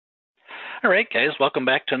All right, guys, welcome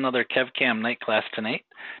back to another KevCAM night class tonight.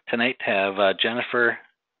 Tonight, have Jennifer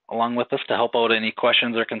along with us to help out any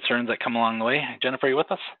questions or concerns that come along the way. Jennifer, are you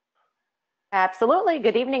with us? Absolutely.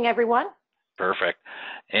 Good evening, everyone. Perfect.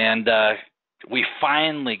 And we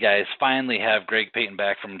finally have Greg Payton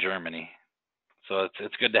back from Germany. So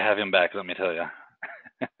it's good to have him back, let me tell you.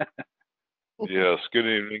 Yes, good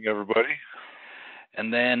evening, everybody.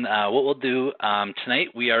 And then what we'll do tonight,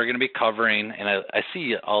 we are going to be covering, and I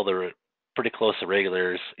see all the pretty close to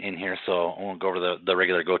regulars in here, so I won't go over the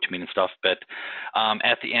regular GoToMeeting stuff, but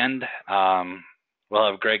at the end, we'll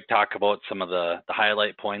have Greg talk about some of the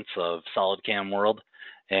highlight points of SolidCAM world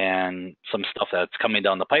and some stuff that's coming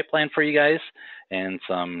down the pipeline for you guys and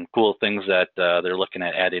some cool things that they're looking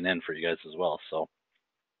at adding in for you guys as well. So,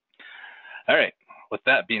 all right, with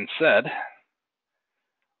that being said,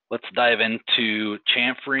 let's dive into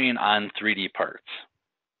chamfering on 3D parts.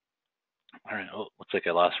 All right, oh, looks like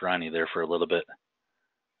I lost Ronnie there for a little bit.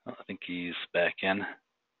 Oh, I think he's back in.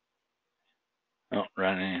 Oh,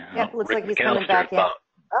 Ronnie. Yeah, oh, looks Rick like he's McAllister coming back in.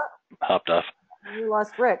 Hopped off. You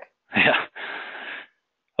lost Rick. Yeah.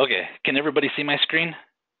 Okay, can everybody see my screen?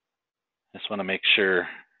 I just want to make sure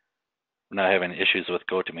we're not having issues with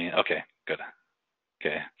GoToMeeting. Okay, good.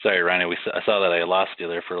 Okay, sorry, Ronnie. I saw that I lost you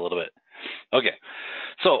there for a little bit. Okay,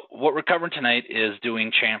 so what we're covering tonight is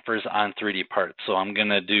doing chamfers on 3D parts. So I'm going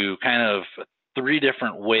to do kind of 3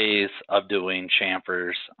 different ways of doing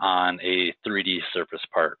chamfers on a 3D surface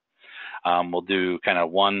part. We'll do kind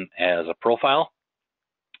of one as a profile,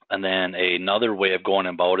 and then another way of going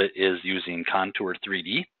about it is using Contour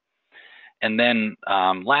 3D. And then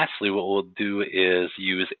lastly, what we'll do is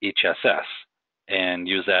use HSS and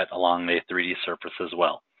use that along a 3D surface as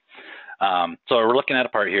well. So we're looking at a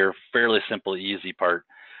part here, fairly simple, easy part.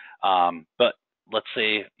 But let's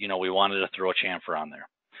say, we wanted to throw a chamfer on there.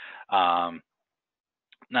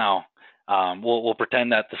 Now, we'll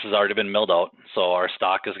pretend that this has already been milled out. So our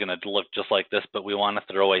stock is going to look just like this, but we want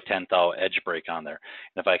to throw a 10-thou edge break on there.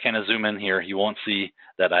 And if I kind of zoom in here, you won't see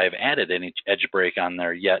that I've added any edge break on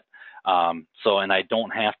there yet. And I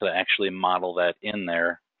don't have to actually model that in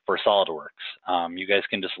there for SolidWorks. You guys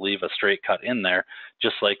can just leave a straight cut in there,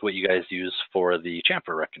 just like what you guys use for the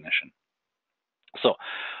chamfer recognition. So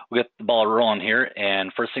we'll get the ball rolling here,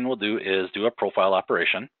 and first thing we'll do is do a profile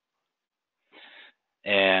operation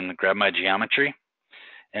and grab my geometry.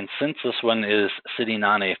 And since this one is sitting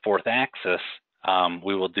on a 4th axis,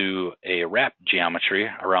 we will do a wrap geometry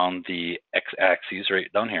around the x-axis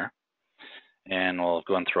right down here. And we'll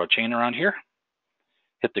go and throw a chain around here,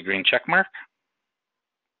 hit the green check mark,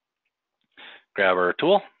 grab our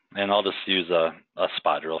tool, and I'll just use a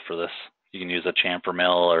spot drill for this. You can use a chamfer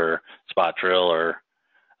mill or spot drill or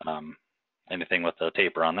anything with a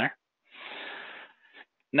taper on there.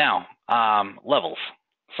 Now, levels.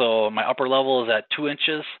 So my upper level is at 2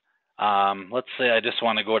 inches. Let's say I just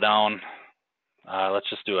want to go down, let's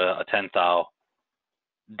just do a 10-thou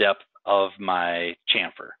depth of my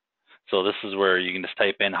chamfer. So this is where you can just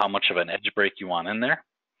type in how much of an edge break you want in there.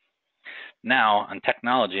 Now, on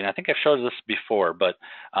technology, and I think I've showed this before, but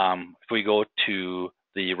if we go to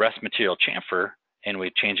the rest material chamfer and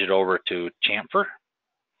we change it over to chamfer,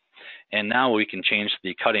 and now we can change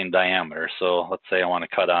the cutting diameter. So let's say I want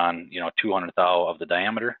to cut on, 200 thou of the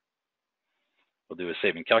diameter. We'll do a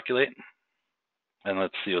save and calculate, and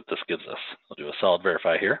let's see what this gives us. We'll do a solid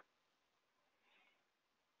verify here.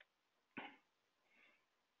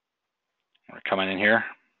 We're coming in here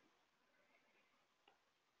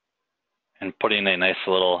and putting a nice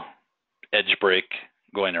little edge break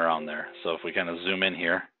going around there. So if we kind of zoom in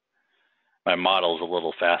here, my model is a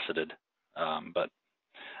little faceted, but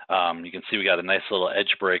you can see we got a nice little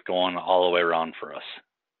edge break going all the way around for us.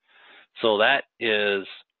 So that is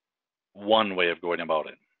one way of going about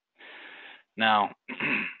it. Now,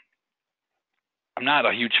 I'm not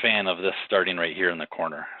a huge fan of this starting right here in the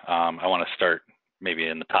corner. I want to start maybe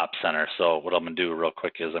in the top center. So what I'm going to do real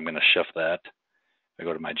quick is I'm going to shift that. I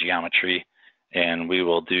go to my geometry, and we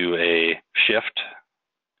will do a shift,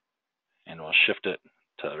 and we'll shift it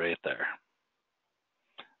to right there.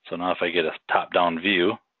 So now if I get a top-down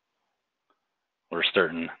view, we're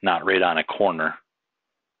starting not right on a corner.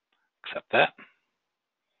 Accept that.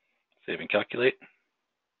 Save and calculate.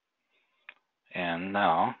 And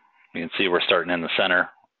now you can see we're starting in the center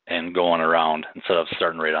and going around instead of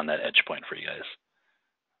starting right on that edge point for you guys.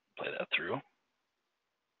 Play that through.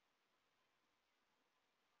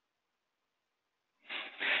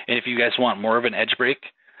 And if you guys want more of an edge break,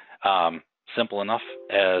 simple enough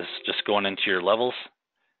as just going into your levels,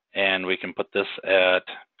 and we can put this at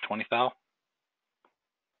 20 thou.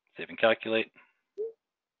 Save and calculate.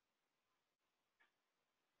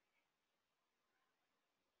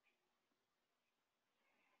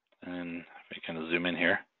 you kind of zoom in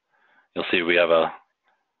here, you'll see we have a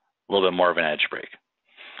little bit more of an edge break.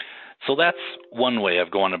 So that's one way of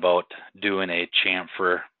going about doing a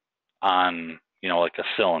chamfer on, like a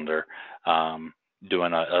cylinder,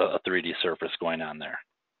 doing a 3D surface going on there.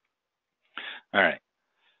 All right.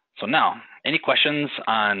 So now, any questions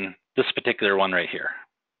on this particular one right here?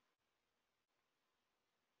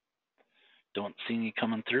 Don't see any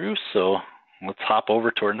coming through, so let's hop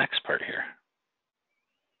over to our next part here.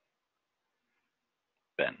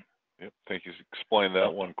 Ben. Yep, I think he's explained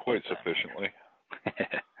that one quite sufficiently.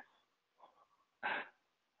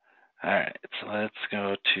 All right, so let's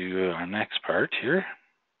go to our next part here.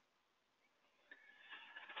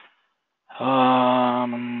 I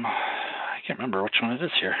can't remember which one it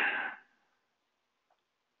is here.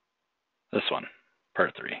 This one,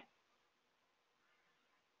 part 3.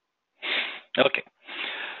 Okay,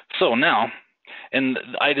 so now, and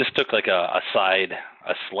I just took like a slice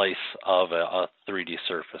of a 3D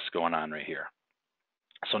surface going on right here.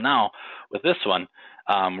 So now with this one,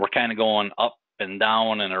 we're kind of going up and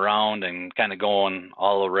down and around and kind of going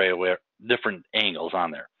all the way where different angles on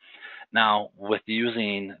there. Now with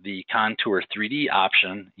using the contour 3D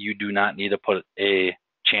option, you do not need to put a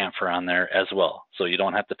chamfer on there as well. So you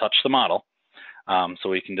don't have to touch the model. So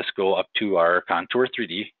we can just go up to our contour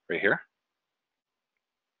 3D right here.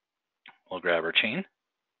 We'll grab our chain.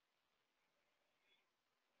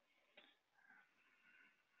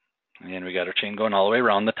 And we got our chain going all the way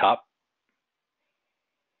around the top.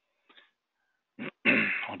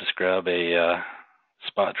 I'll just grab a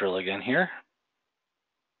spot drill again here.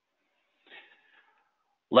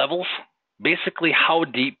 Levels, basically how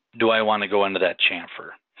deep do I want to go into that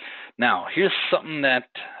chamfer? Now, here's something that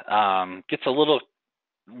gets a little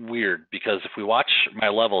weird, because if we watch my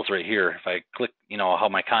levels right here, if I click, how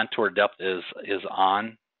my contour depth is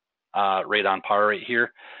on, right on par right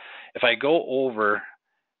here. If I go over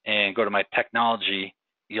and go to my technology,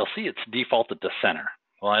 you'll see it's defaulted to center.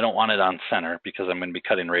 Well, I don't want it on center because I'm going to be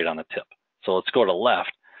cutting right on the tip. So let's go to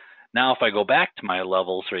left. Now, if I go back to my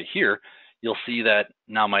levels right here, you'll see that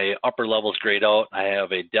now my upper level's grayed out. I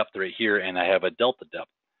have a depth right here and I have a delta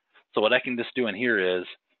depth. So what I can just do in here is,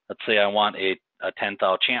 let's say I want a 10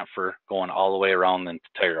 thou chamfer going all the way around the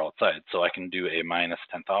entire outside. So I can do a minus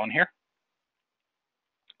 10 thou in here.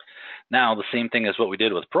 Now the same thing as what we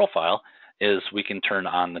did with profile is we can turn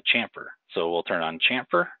on the chamfer. So we'll turn on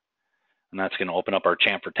chamfer, and that's going to open up our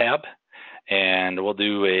chamfer tab, and we'll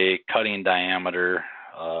do a cutting diameter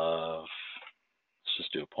of, let's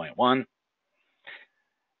just do a 0.1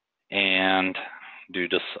 and do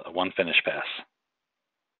just one finish pass.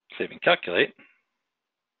 Save and calculate.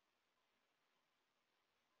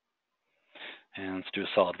 And let's do a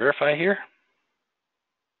solid verify here.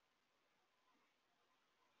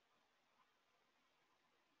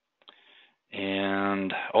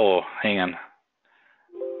 And, oh, hang on.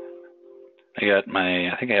 I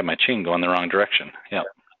think I have my chain going the wrong direction. Yep.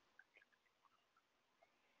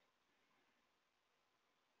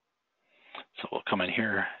 So we'll come in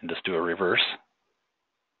here and just do a reverse.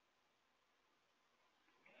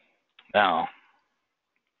 Now,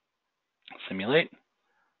 simulate,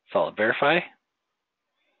 solid verify.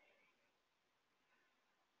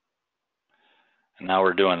 And now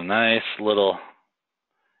we're doing a nice little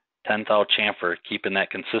 10 thou chamfer, keeping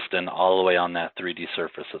that consistent all the way on that 3D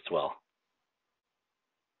surface as well.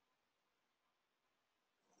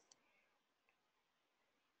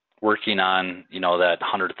 Working on, that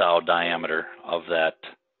 100 thou diameter of that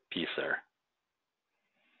piece there.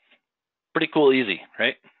 Pretty cool, easy,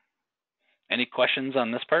 right? Any questions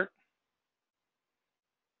on this part?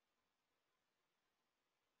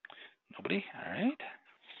 Nobody? All right.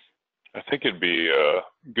 I think it'd be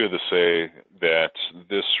good to say that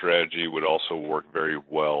this strategy would also work very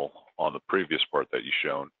well on the previous part that you've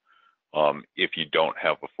shown, if you don't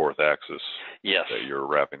have a fourth axis. Yes. That you're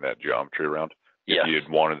wrapping that geometry around. Yes. If you'd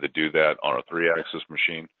wanted to do that on a 3-axis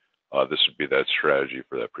machine, this would be that strategy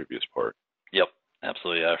for that previous part. Yep,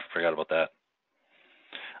 absolutely. I forgot about that.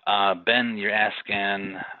 Ben, you're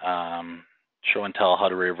asking show and tell how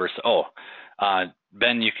to reverse. Oh,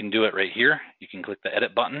 Ben, you can do it right here. You can click the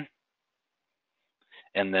edit button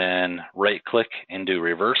and then right click and do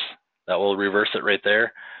reverse. That will reverse it right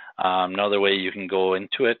there. Another way you can go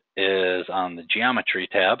into it is on the geometry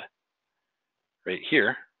tab right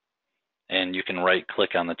here, and you can right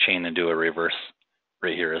click on the chain and do a reverse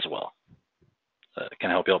right here as well. Can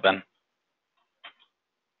I help you out, Ben?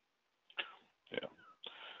 Yeah.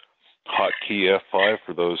 Hotkey F5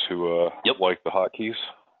 for those who like the hotkeys.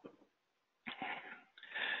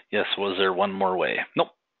 Yes, was there one more way? Nope,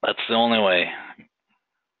 that's the only way,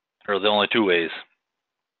 or the only two ways.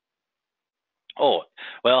 Oh,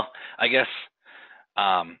 well, I guess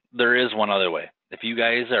there is one other way. If you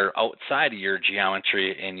guys are outside of your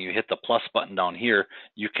geometry and you hit the plus button down here,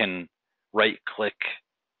 you can right click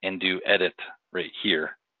and do edit right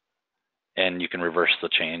here. And you can reverse the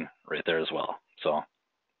chain right there as well. So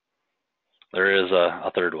there is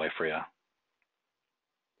a third way for you.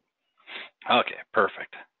 Okay,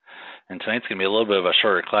 perfect. And tonight's going to be a little bit of a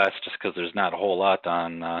shorter class just because there's not a whole lot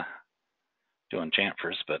on doing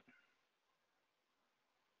chamfers, but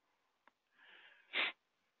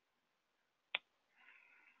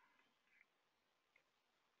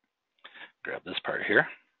grab this part here.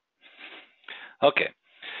 Okay,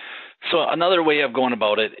 so another way of going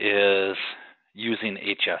about it is using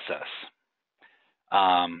HSS.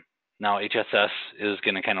 Now HSS is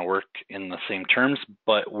going to kind of work in the same terms,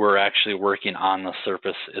 but we're actually working on the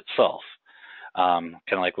surface itself. Kind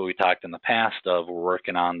of like what we talked in the past of we're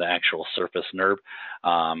working on the actual surface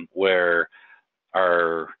NURB, where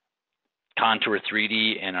our contour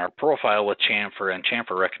 3D and our profile with chamfer and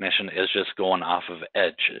chamfer recognition is just going off of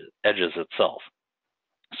edges itself.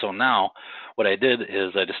 So now what I did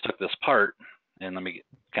is I just took this part, and let me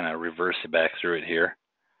kind of reverse it back through it here.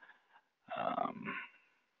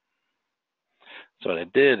 So what I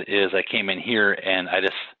did is I came in here and I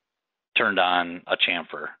just turned on a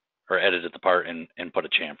chamfer, or edited the part and put a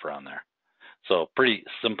chamfer on there. So pretty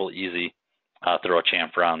simple, easy. Throw a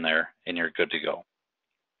chamfer on there and you're good to go.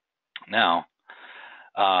 Now,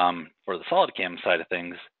 for the SolidCAM side of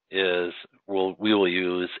things is we will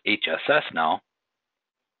use HSS now.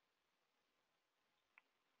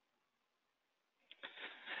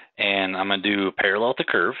 And I'm going to do parallel to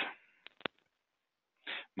curve.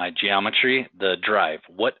 My geometry, the drive,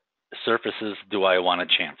 what surfaces do I want to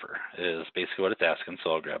chamfer is basically what it's asking.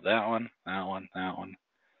 So I'll grab that one, that one, that one,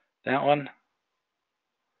 that one.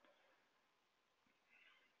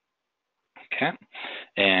 Okay,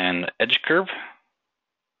 and edge curve.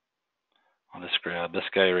 I'll just grab this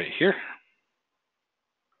guy right here.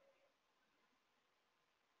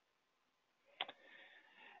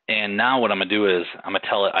 And now what I'm going to do is I'm going to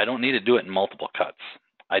tell it I don't need to do it in multiple cuts.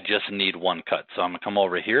 I just need one cut. So I'm going to come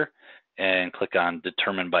over here and click on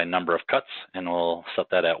determine by number of cuts, and we'll set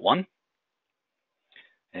that at 1.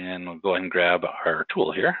 And we'll go ahead and grab our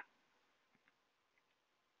tool here.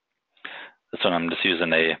 This one I'm just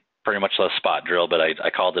using pretty much a spot drill, but I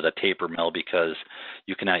called it a taper mill because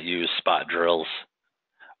you cannot use spot drills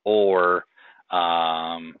or,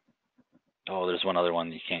 oh, there's one other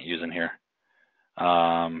one you can't use in here.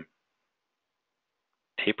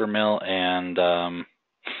 Taper mill and,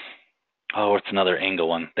 oh, it's another angle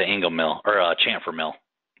one, the angle mill, or a chamfer mill.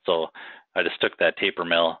 So I just took that taper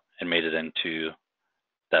mill and made it into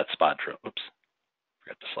that spot drill. Oops,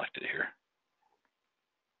 forgot to select it here.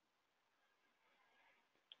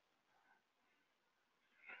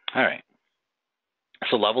 All right,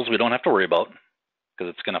 so levels we don't have to worry about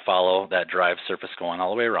because it's going to follow that drive surface going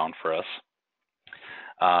all the way around for us.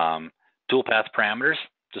 Toolpath parameters,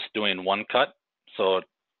 just doing one cut, so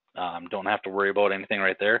don't have to worry about anything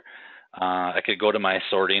right there. I could go to my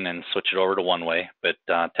sorting and switch it over to one way, but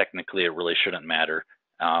technically it really shouldn't matter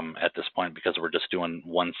at this point because we're just doing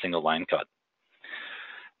one single line cut.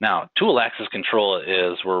 Now, tool axis control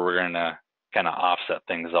is where we're going to kind of offset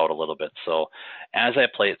things out a little bit. So as I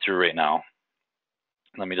play it through right now,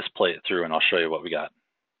 let me just play it through and I'll show you what we got.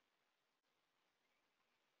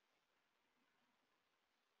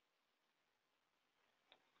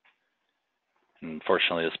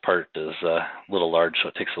 Unfortunately, this part is a little large, so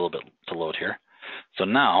it takes a little bit to load here. So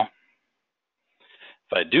now,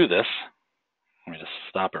 if I do this, let me just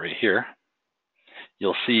stop it right here.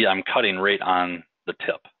 You'll see I'm cutting right on the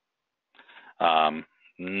tip.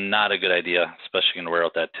 Not a good idea, especially going to wear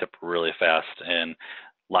out that tip really fast. And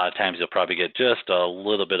a lot of times you'll probably get just a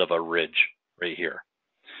little bit of a ridge right here.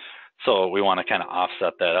 So we want to kind of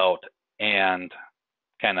offset that out and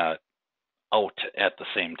kind of out at the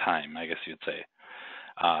same time, I guess you'd say.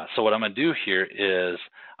 So what I'm going to do here is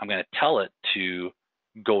I'm going to tell it to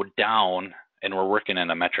go down, and we're working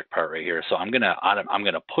in a metric part right here. So I'm going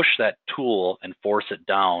to push that tool and force it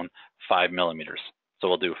down 5 millimeters. So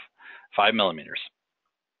we'll do 5 millimeters.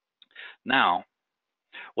 Now,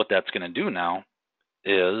 what that's going to do now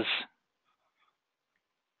is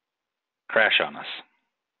crash on us.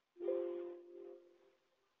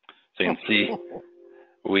 So you can see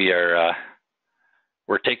we are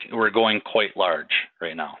we're going quite large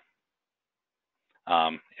right now.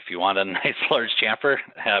 If you want a nice large chamfer,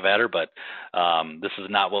 have at her, but this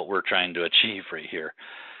is not what we're trying to achieve right here.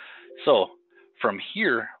 So from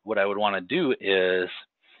here, what I would want to do is,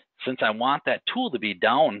 since I want that tool to be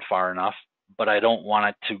down far enough but I don't want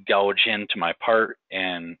it to gouge into my part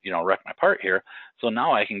and, wreck my part here. So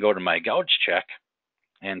now I can go to my gouge check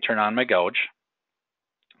and turn on my gouge.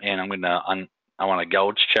 And I want to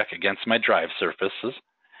gouge check against my drive surfaces.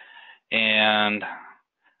 And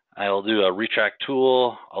I'll do a retract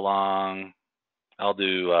tool along, I'll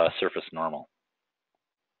do surface normal.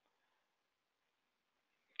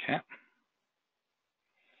 Okay.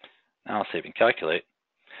 Now I'll save and calculate.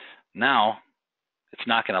 Now it's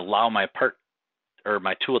not going to allow my part or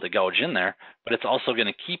my tool to gouge in there, but it's also going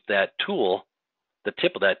to keep that tool, the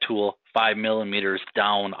tip of that tool, 5 millimeters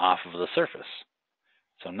down off of the surface.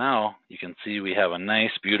 So now you can see we have a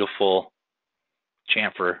nice, beautiful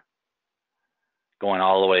chamfer going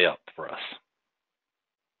all the way up for us.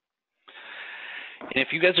 And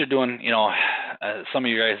if you guys are doing, some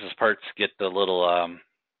of you guys' parts get a little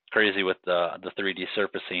crazy with the 3D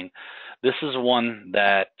surfacing. This is one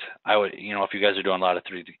that I would, if you guys are doing a lot of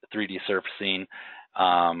 3D surfacing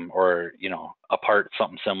or, a part,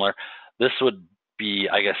 something similar, this would be,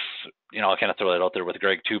 I guess, I'll kind of throw that out there with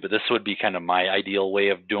Greg too, but this would be kind of my ideal way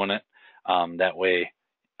of doing it. That way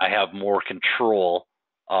I have more control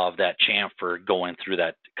of that chamfer going through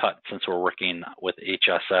that cut, since we're working with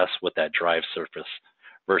HSS with that drive surface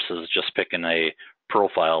versus just picking a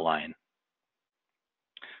profile line.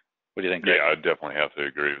 What do you think, Greg? Yeah, I definitely have to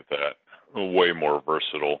agree with that. Way more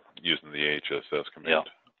versatile using the HSS command.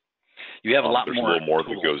 Yeah. You have a lot there's more. There's a little more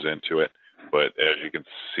that goes into it, but as you can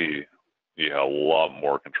see, you have a lot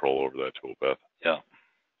more control over that tool path. Yeah.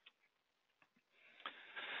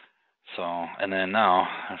 So, and then now,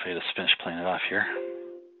 if I just finish playing it off here,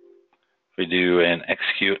 if we do an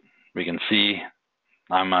execute, we can see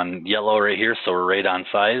I'm on yellow right here, so we're right on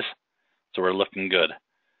size. So we're looking good.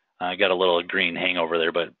 I got a little green hangover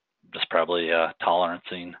there, but just probably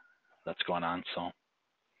tolerancing that's going on. So, all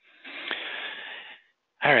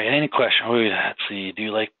right. Any question? Let's see. Do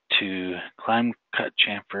you like to climb cut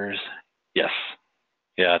chamfers? Yes.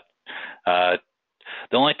 Yeah.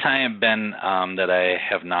 The only time, Ben, that I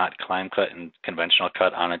have not climb cut and conventional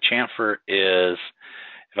cut on a chamfer is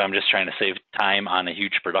if I'm just trying to save time on a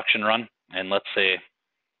huge production run. And let's say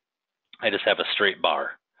I just have a straight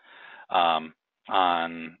bar on,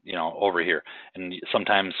 over here. And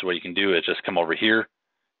sometimes what you can do is just come over here,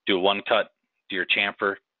 do one cut, do your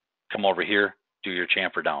chamfer, come over here, do your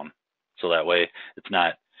chamfer down. So that way it's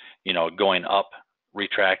not, going up,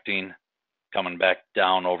 retracting, coming back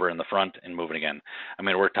down over in the front and moving again. I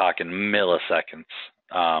mean, we're talking milliseconds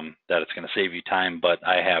that it's going to save you time, but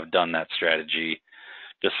I have done that strategy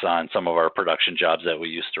just on some of our production jobs that we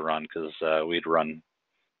used to run, because we'd run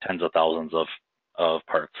tens of thousands of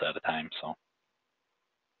parts at a time. So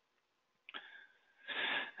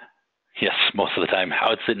yes, most of the time. I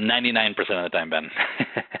would say 99% of the time, Ben.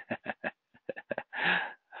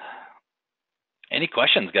 Any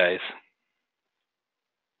questions, guys?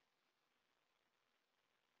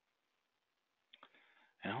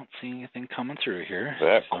 I don't see anything coming through here.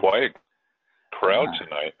 That quiet crowd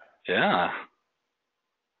tonight. Yeah.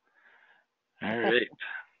 All right.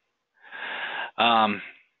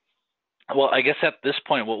 Well, I guess at this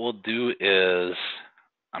point, what we'll do is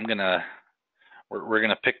we're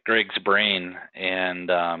gonna pick Greg's brain and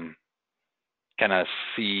kind of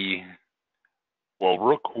see. Well,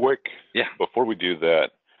 real quick, yeah. Before we do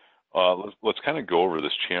that, let's kind of go over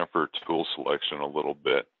this chamfer tool selection a little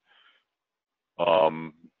bit.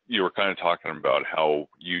 You were kind of talking about how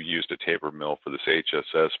you used a taper mill for this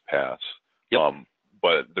HSS pass. Yep.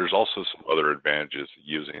 But there's also some other advantages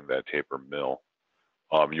using that taper mill.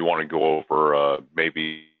 You want to go over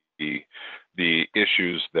maybe the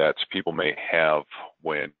issues that people may have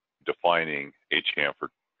when defining a chamfer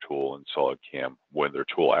tool in SolidCAM when their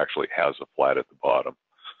tool actually has a flat at the bottom.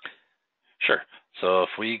 Sure. So if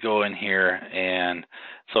we go in here, and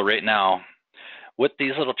so right now, what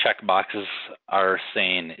these little check boxes are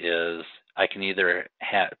saying is I can either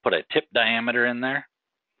put a tip diameter in there,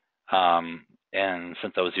 and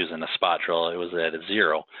since I was using a spot drill, it was at a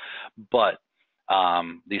 0. But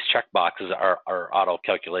these check boxes are auto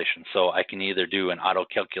calculation. So I can either do an auto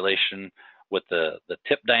calculation with the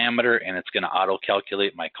tip diameter, and it's going to auto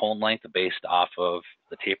calculate my cone length based off of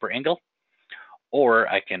the taper angle, or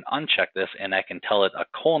I can uncheck this and I can tell it a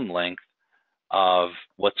cone length of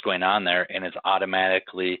what's going on there, and it's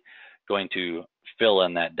automatically going to fill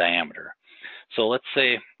in that diameter. So let's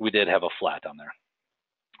say we did have a flat on there.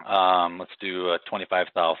 Let's do a 25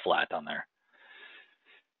 thou flat on there.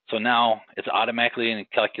 So now it's automatically going to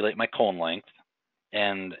calculate my cone length,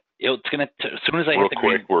 and it's going to, as soon as I hit the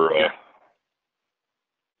green. We're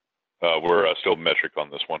still metric on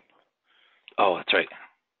this one. Oh, that's right.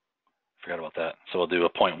 Forgot about that. So we'll do a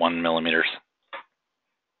 0.1 millimeters.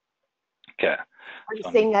 Okay. Are you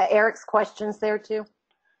seeing Eric's questions there too?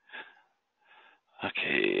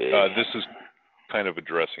 Okay. This is kind of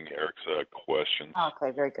addressing Eric's questions.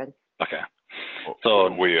 Okay, very good. Okay.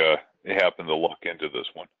 So we happened to look into this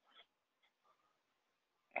one.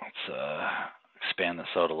 Let's expand this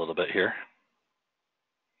out a little bit here.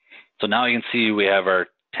 So now you can see we have our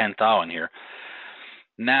 10th thou in here.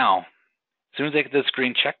 Now, as soon as I get this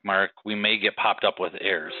green check mark, we may get popped up with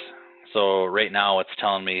errors. So right now it's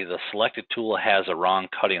telling me the selected tool has a wrong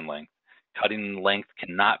cutting length. Cutting length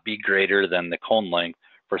cannot be greater than the cone length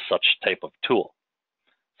for such type of tool.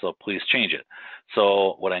 So please change it.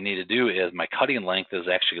 So what I need to do is my cutting length is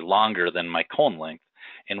actually longer than my cone length,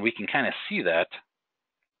 and we can kind of see that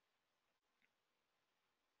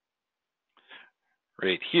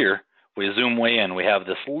right here. If we zoom way in, we have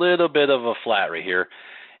this little bit of a flat right here,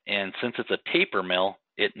 and since it's a taper mill,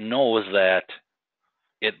 it knows that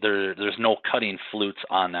there's no cutting flutes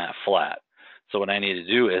on that flat. So what I need to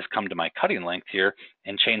do is come to my cutting length here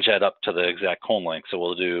and change that up to the exact cone length. So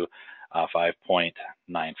we'll do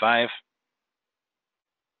 5.95,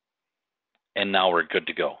 and now we're good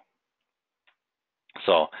to go.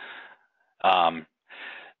 So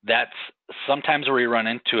that's sometimes where you run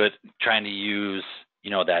into it, trying to use,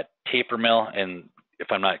 that taper mill, and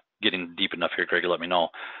if I'm not getting deep enough here, Greg, let me know,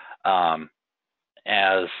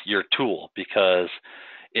 as your tool, because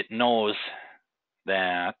it knows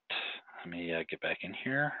that, let me get back in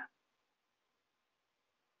here.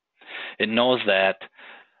 It knows that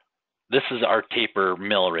this is our taper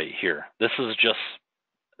mill right here. This is just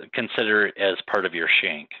considered as part of your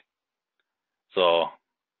shank. So,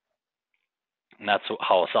 and that's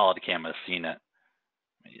how SolidCAM has seen it.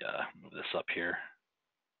 Let me move this up here.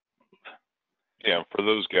 Yeah, for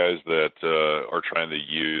those guys that are trying to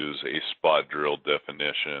use a spot drill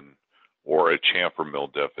definition or a chamfer mill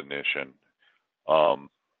definition,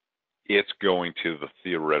 it's going to the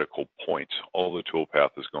theoretical point. All the tool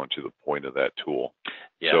path is going to the point of that tool.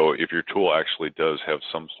 Yeah. So if your tool actually does have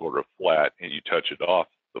some sort of flat and you touch it off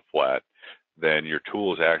the flat, then your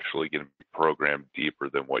tool is actually going to be programmed deeper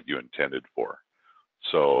than what you intended for.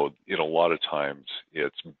 So in a lot of times,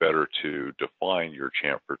 it's better to define your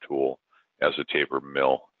chamfer tool as a taper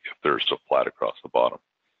mill if there's a flat across the bottom.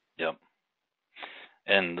 Yep.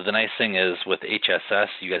 And the nice thing is with HSS,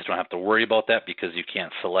 you guys don't have to worry about that because you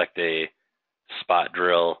can't select a spot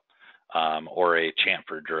drill or a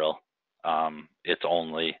chamfer drill. It's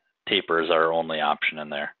only tapers are our only option in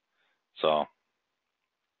there. So,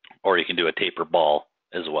 or you can do a taper ball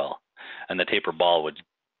as well. And the taper ball would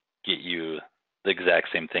get you the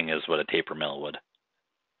exact same thing as what a taper mill would.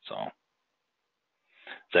 So,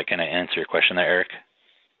 does that kind of answer your question there, Eric?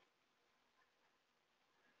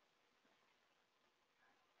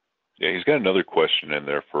 Yeah, he's got another question in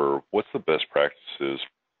there for what's the best practices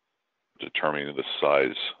determining the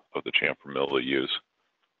size of the chamfer mill to use?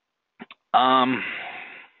 My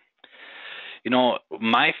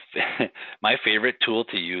favorite tool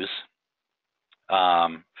to use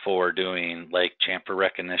for doing like chamfer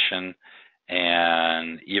recognition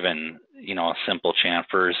and even, simple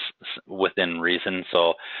chamfers within reason.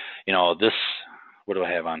 So, this, what do I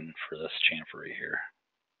have on for this chamfer right here?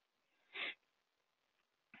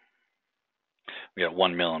 We got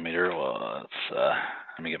 1 millimeter. Well,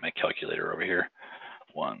 let me get my calculator over here.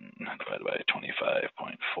 1 divided by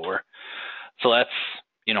 25.4. So that's,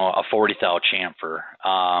 a 40 thou chamfer,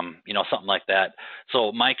 something like that.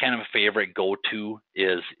 So my kind of favorite go-to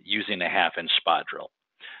is using a 1/2 inch spot drill.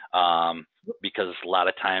 Because a lot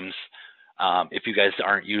of times, if you guys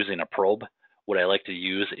aren't using a probe, what I like to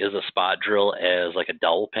use is a spot drill as like a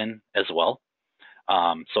dowel pin as well.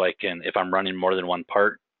 So I can, if I'm running more than one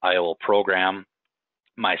part, I will program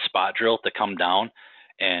my spot drill to come down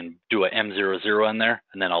and do a M00 in there,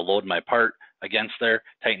 and then I'll load my part against there,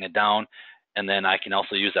 tighten it down, and then I can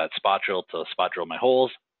also use that spot drill to spot drill my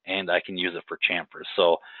holes, and I can use it for chamfers.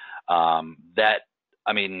 So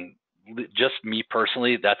just me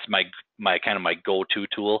personally, that's my kind of my go-to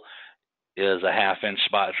tool is a 1/2 inch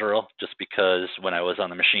spot drill, just because when I was on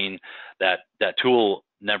the machine, that tool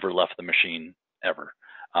never left the machine ever.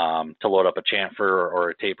 To load up a chamfer or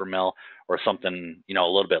a taper mill or something, a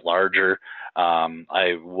little bit larger,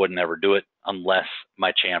 I would never do it unless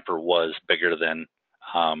my chamfer was bigger than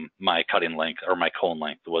my cutting length or my cone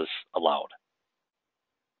length was allowed.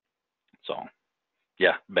 So,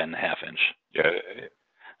 yeah, bend 1/2 inch. Yeah.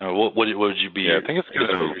 What would you be? Yeah, I think it's good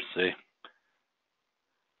to say.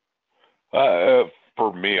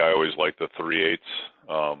 For me, I always like the 3/8,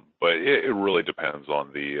 but it really depends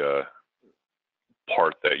on the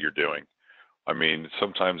part that you're doing. I mean,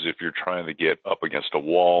 sometimes if you're trying to get up against a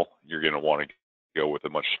wall, you're going to want to go with a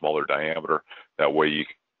much smaller diameter. That way you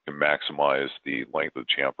can maximize the length of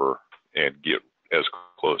the chamfer and get as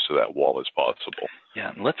close to that wall as possible.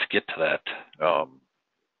 Yeah, let's get to that. I'm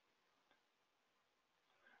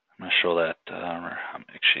going to show that. I'm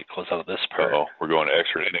actually close out of this part. Uh-oh, we're going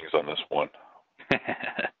extra innings on this one.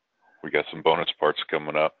 We got some bonus parts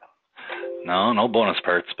coming up. No bonus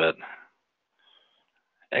parts, but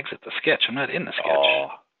exit the sketch. I'm not in the sketch.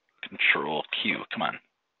 Control Q. Come on.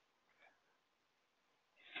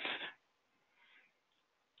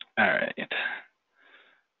 All right.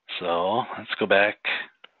 So let's go back.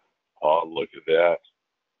 Oh, look at that.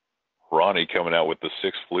 Ronnie coming out with the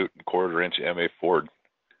 6 flute and 1/4 inch MA Ford.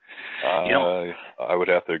 I would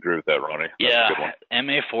have to agree with that, Ronnie. That's a good one.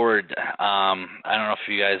 MA Ford. I don't know if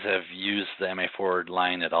you guys have used the MA Ford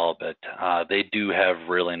line at all, but they do have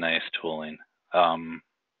really nice tooling.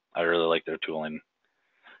 I really like their tooling.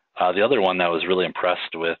 The other one that I was really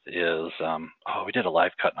impressed with is, we did a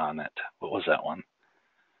live cut on it. What was that one?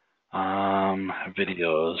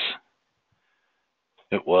 Videos.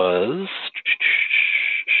 It was,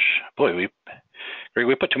 boy, we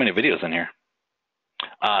put too many videos in here.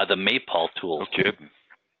 The Maypal tools. No kidding.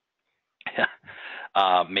 Yeah.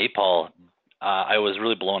 Maypal, I was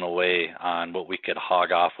really blown away on what we could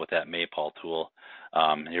hog off with that Maypal tool.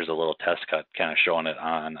 Here's a little test cut kind of showing it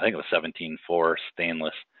on, I think it was 17.4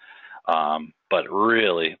 stainless, but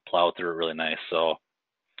really plowed through it really nice. So,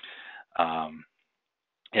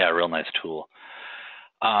 yeah, real nice tool.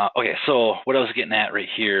 Okay, so what I was getting at right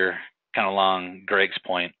here, kind of along Greg's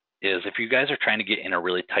point, is if you guys are trying to get in a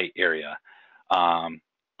really tight area,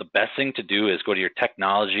 the best thing to do is go to your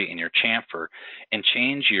technology and your chamfer and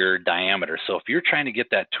change your diameter. So if you're trying to get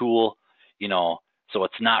that tool, so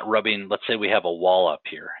it's not rubbing, let's say we have a wall up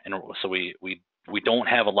here, and so we don't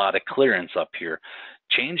have a lot of clearance up here,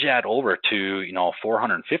 change that over to,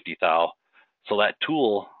 450 thou. So that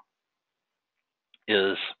tool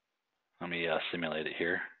is, let me simulate it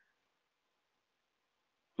here.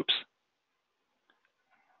 Oops.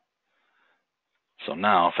 So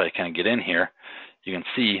now if I kind of get in here, you can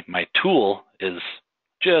see my tool is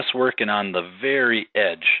just working on the very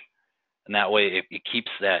edge. And that way it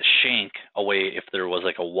keeps that shank away if there was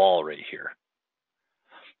like a wall right here.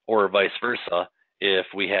 Or vice versa, if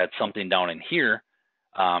we had something down in here,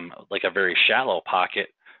 like a very shallow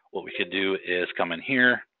pocket, what we could do is come in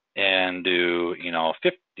here and do,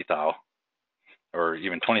 50 thou or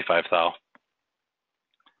even 25 thou.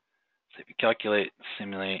 So if you calculate,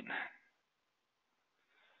 simulate,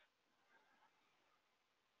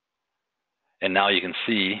 and now you can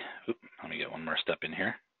see, let me get one more step in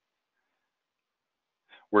here.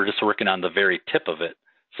 We're just working on the very tip of it.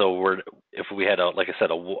 So if we had, like I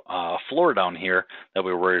said, a floor down here that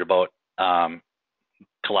we were worried about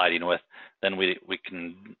colliding with, then we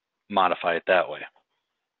can modify it that way.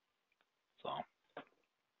 So.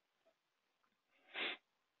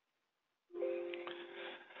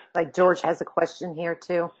 Like George has a question here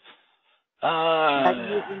too.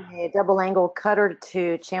 Using a double angle cutter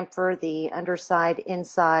to chamfer the underside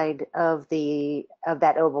inside of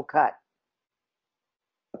that oval cut.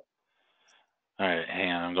 All right,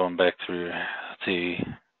 hang on, I'm going back through. Let's see.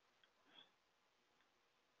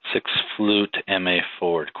 6 flute MA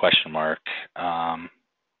Ford question mark.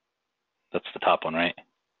 That's the top one, right?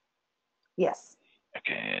 Yes.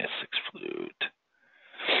 Okay, 6 flute.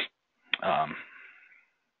 I'll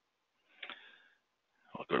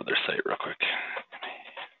go to their site real quick.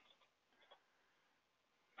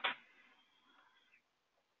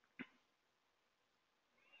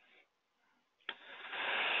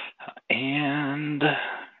 And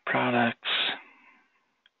products.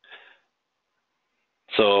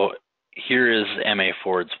 So here is MA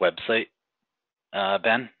Ford's website.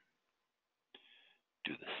 Ben,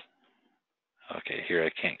 do this. Okay, here I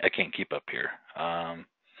can't keep up here.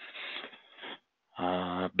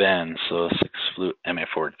 Ben, so 6 flute MA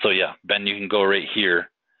Ford. So yeah, Ben, you can go right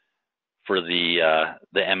here for the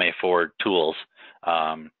MA Ford tools.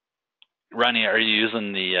 Ronnie, are you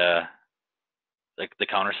using the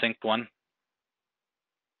countersink one?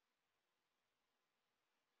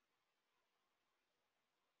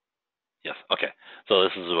 Yes. Okay. So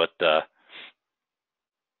this is what,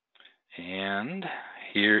 and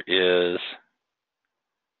here is,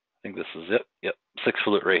 I think this is it. Yep, 6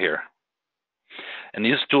 flute right here. And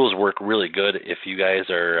these tools work really good if you guys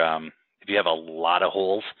are, if you have a lot of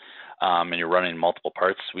holes and you're running multiple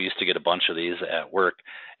parts. We used to get a bunch of these at work,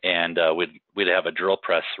 and we'd have a drill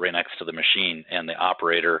press right next to the machine, and the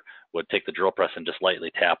operator would take the drill press and just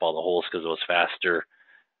lightly tap all the holes because it was faster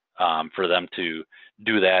for them to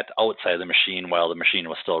do that outside the machine while the machine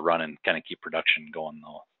was still running, kind of keep production going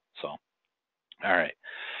though. So, all right.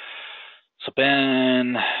 So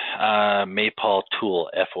Ben, Maypole tool,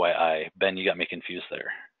 FYI. Ben, you got me confused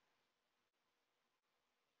there.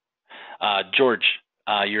 George,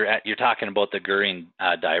 you're talking about the Goering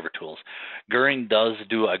diver tools. Goering does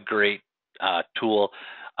do a great tool.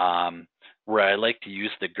 Where I like to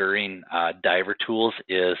use the Goering diver tools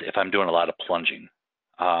is if I'm doing a lot of plunging.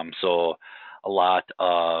 So a lot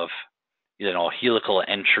of, helical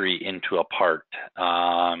entry into a part.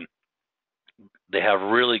 They have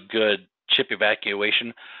really good chip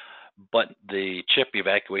evacuation, but the chip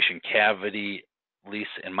evacuation cavity, at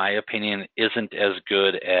least in my opinion, isn't as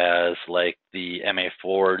good as like the MA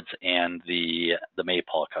Fords and the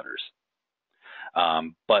Maypole cutters.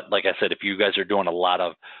 But like I said, if you guys are doing a lot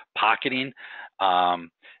of pocketing,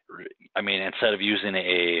 instead of using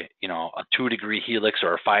a 2-degree helix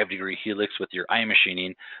or a 5-degree helix with your eye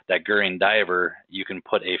machining, that Goering diver, you can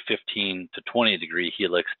put a 15 to 20-degree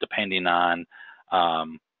helix depending on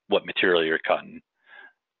what material you're cutting.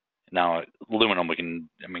 Now, aluminum, we can,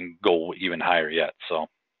 go even higher yet. So,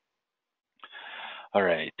 all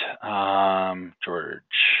right, George,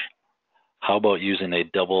 how about using a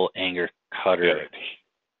double anger cutter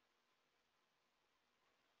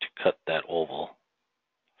to cut that oval?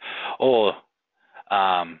 Oh,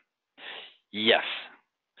 yes.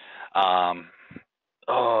 What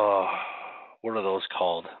are those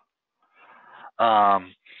called?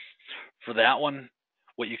 For that one,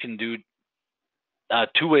 what you can do,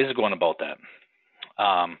 2 ways of going about that.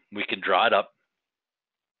 We could draw it up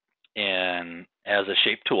as a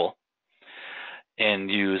shape tool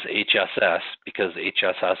and use HSS, because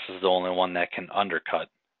HSS is the only one that can undercut.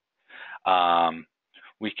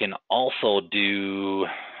 We can also do,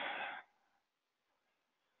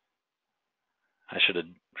 I should have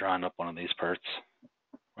drawn up one of these parts.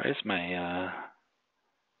 Why is my,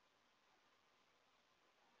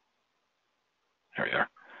 there we are.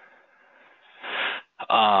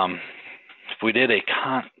 If we did a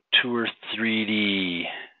contour 3D,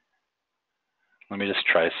 let me just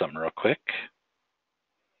try something real quick.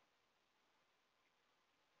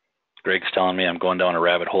 Greg's telling me I'm going down a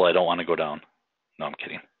rabbit hole I don't want to go down. No, I'm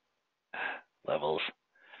kidding. Levels.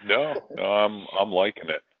 No, I'm liking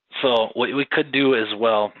it. So what we could do as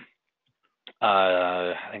well,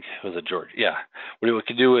 I think it was a George. Yeah, what we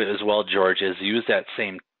could do as well, George, is use that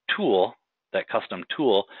same tool, that custom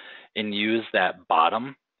tool, and use that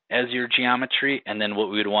bottom as your geometry. And then what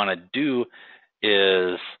we would want to do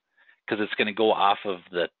is, because it's going to go off of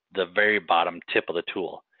the very bottom tip of the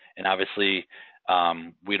tool, and obviously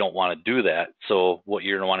we don't want to do that. So what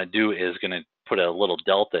you're going to want to do is going to put a little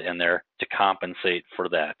delta in there to compensate for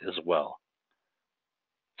that as well.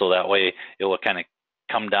 So that way it will kind of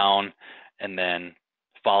come down and then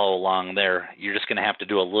follow along there. You're just going to have to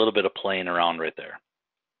do a little bit of playing around right there.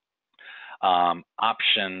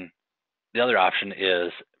 The other option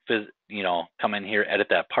is, come in here, edit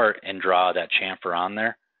that part, and draw that chamfer on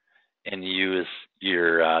there, and use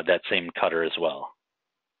your that same cutter as well.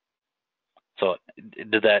 So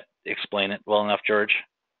did that explain it well enough, George?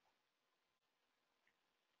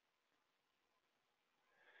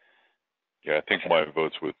 Yeah, I think my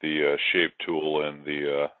vote's with the shape tool and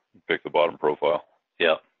the pick the bottom profile.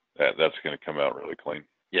 Yeah. That's going to come out really clean.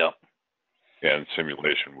 Yeah. And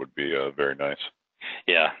simulation would be very nice.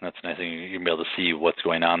 Yeah, that's a nice thing. You can be able to see what's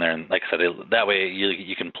going on there, and like I said, that way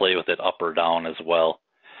you can play with it up or down as well.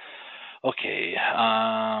 Okay,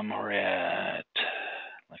 we're at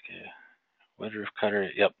like a woodruff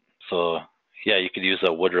cutter. Yep. So yeah, you could use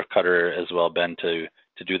a woodruff cutter as well, Ben, to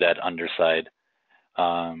do that underside.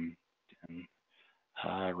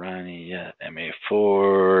 Ronnie, yeah, MA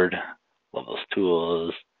Ford, love those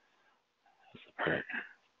tools. I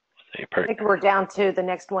think we're down to the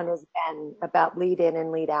next one is Ben, about lead in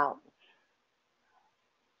and lead out.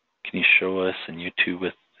 Can you show us in YouTube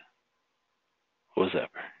with, what was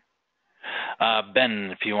that? Ben,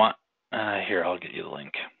 if you want, here, I'll get you the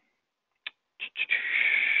link.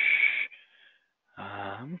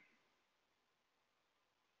 I'll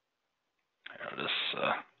just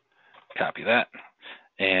copy that.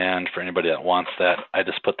 And for anybody that wants that, I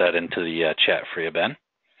just put that into the chat for you, Ben.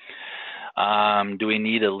 Do we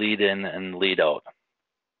need a lead in and lead out?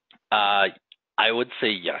 I would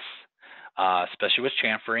say yes, especially with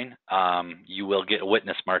chamfering. You will get a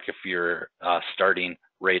witness mark if you're starting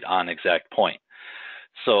right on exact point.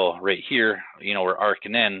 So right here, we're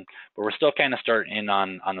arcing in, but we're still kind of starting in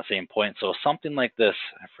on the same point. So something like this,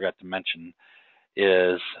 I forgot to mention,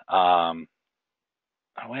 is,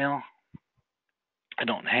 well, I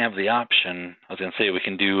don't have the option. I was going to say we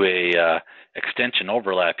can do a extension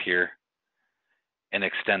overlap here and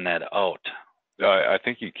extend that out. I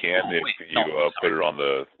think you can if you put it on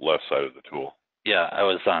the left side of the tool. Yeah, I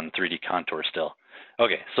was on 3D contour still.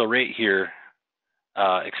 Okay, so right here,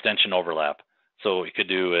 extension overlap. So what we could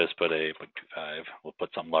do is put 0.25. We'll put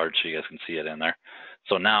something large so you guys can see it in there.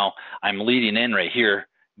 So now I'm leading in right here,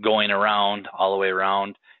 going around, all the way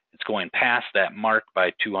around. It's going past that mark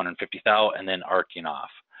by 250 thou and then arcing off.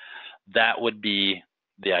 That would be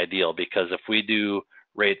the ideal, because if we do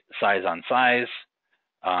rate size on size,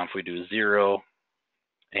 if we do 0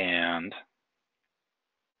 and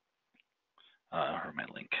where's my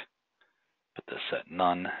link? Put this at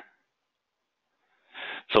none.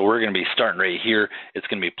 So we're going to be starting right here. It's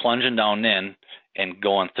going to be plunging down in and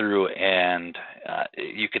going through, and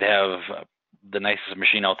you could have the nicest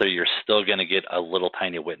machine out there. You're still going to get a little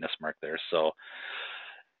tiny witness mark there. So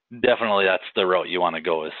definitely that's the route you want to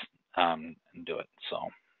go, is do it. So,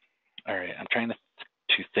 all right, I'm trying to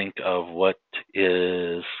think of what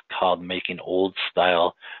is called making old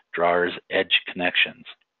style drawers edge connections.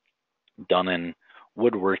 Done in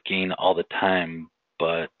woodworking all the time,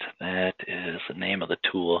 but that is the name of the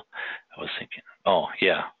tool. I was thinking, oh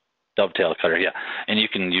yeah, dovetail cutter, yeah. And you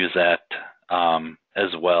can use that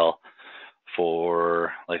as well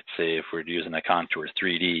for, let's say, if we're using a Contour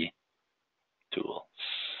 3D tool.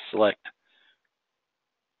 Select.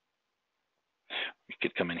 We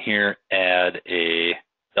could come in here, add a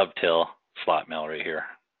dovetail slot mill right here.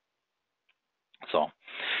 So,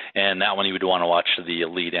 and that one you would want to watch the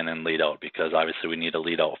lead in and lead out, because obviously we need to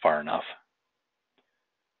lead out far enough.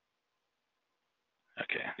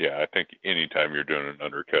 Okay. Yeah, I think anytime you're doing an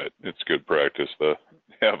undercut, it's good practice to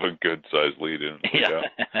have a good size lead in. Yeah.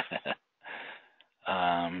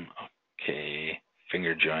 Okay.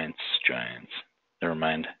 Finger joints. Never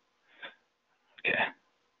mind. Okay.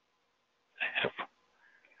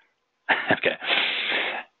 Okay.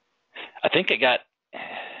 I think I got.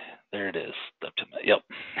 There it is. Yep.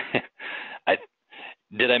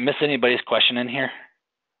 Did I miss anybody's question in here?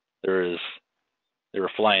 They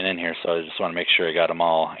were flying in here, so I just want to make sure I got them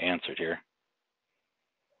all answered here.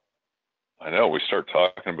 I know, we start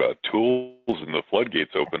talking about tools and the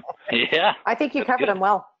floodgates open. Yeah. I think you covered them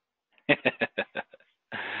well.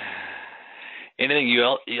 Anything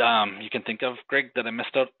you can think of, Greg, that I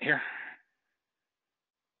missed out here?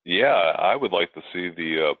 Yeah, I would like to see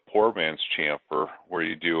the poor man's chamfer, where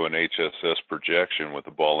you do an HSS projection with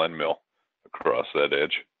a ball end mill across that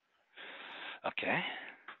edge. Okay.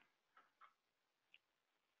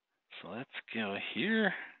 So let's go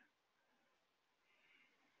here.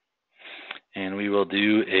 And we will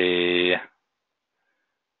do a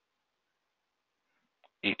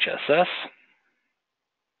HSS.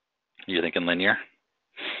 You thinking linear?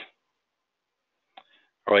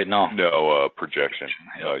 Oh, wait, no. No, projection,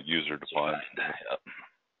 Yep. user defined. Yep.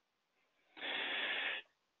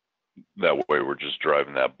 That way we're just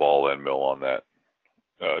driving that ball end mill on that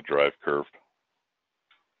drive curve.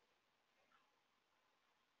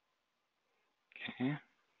 Okay.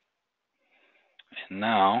 And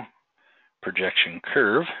now, projection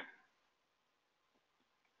curve.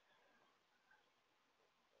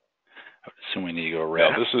 I would assume we need to go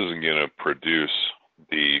red. Now, this isn't going to produce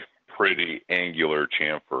the pretty angular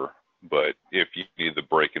chamfer, but if you need the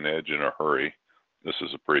breaking edge in a hurry, this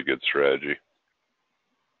is a pretty good strategy.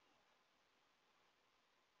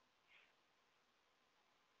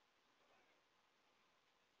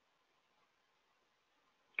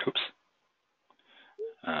 Oops.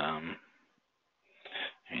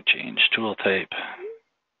 Let me change tool type.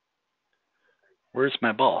 Where's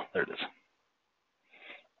my ball? There it is.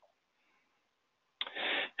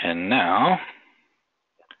 And now,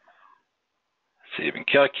 save and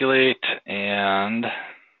calculate, and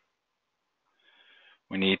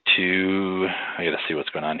we need to, I gotta see what's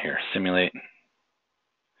going on here. Simulate.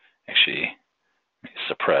 Actually, let me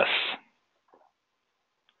suppress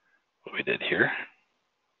what we did here.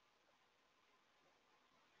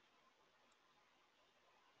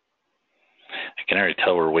 I can already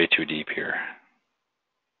tell we're way too deep here.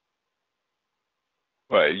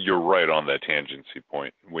 Well, you're right on that tangency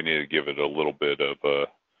point. We need to give it a little bit of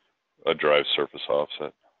a drive surface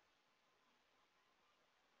offset.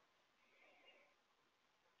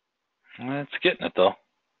 It's getting it though.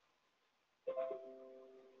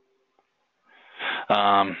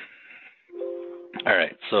 All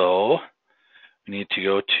right, so we need to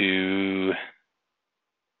go to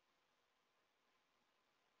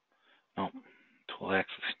tool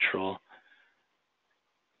axis control,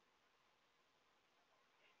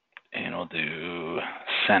 and we'll do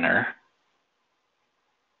center.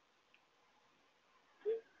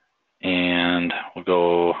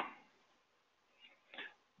 we'll go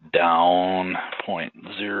down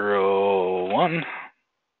 0.01.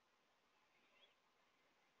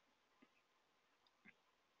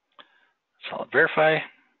 Solid verify.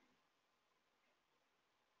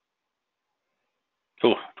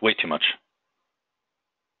 Oh, way too much.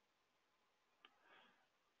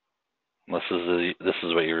 This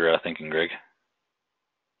is what you were thinking, Greg.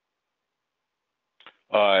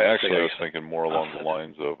 Actually, I was thinking more along the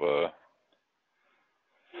lines of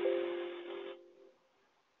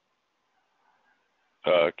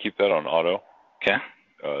keep that on auto. Okay.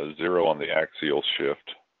 0 on the axial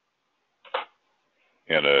shift,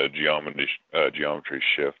 and a geometry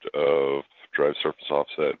shift of drive surface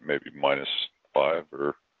offset, maybe -5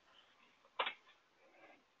 or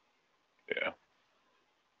yeah.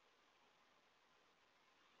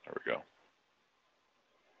 There we go.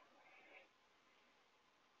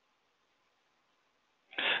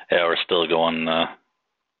 Yeah, we're still going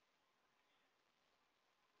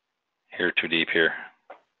here too deep here.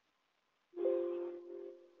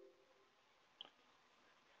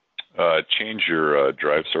 Change your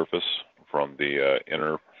drive surface from the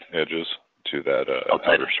inner edges to that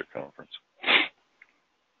outer circumference.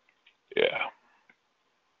 Yeah,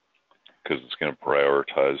 because it's going to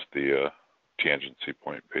prioritize the tangency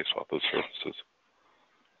point based off those surfaces.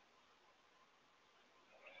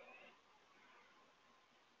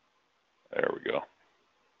 There we go.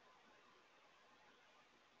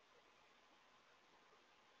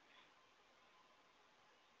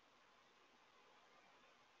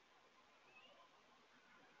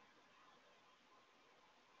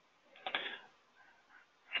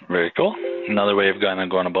 Very cool. Another way of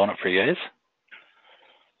going about it for you guys.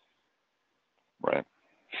 Right.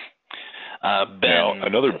 Ben, now,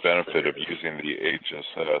 another benefit of using the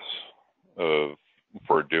HSS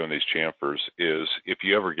for doing these chamfers is if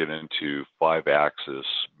you ever get into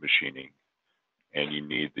 5-axis machining and you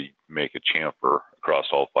need to make a chamfer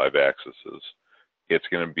across all 5 axes, it's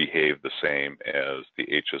going to behave the same as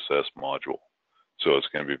the HSS module. So it's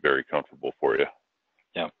going to be very comfortable for you.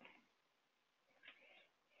 Yep.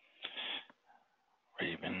 Or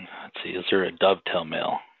even, let's see, is there a dovetail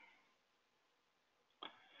mill?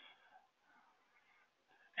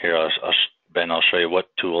 Here, Ben, I'll show you what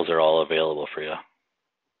tools are all available for you.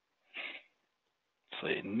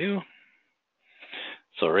 Say new.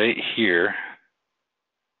 So right here,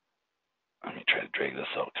 let me try to drag this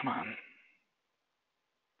out. Come on.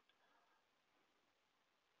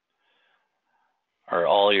 Are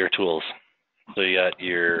all your tools. So you got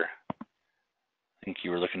your, I think you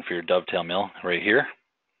were looking for your dovetail mill right here,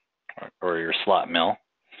 or your slot mill.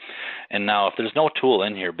 And now if there's no tool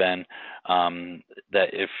in here, Ben, that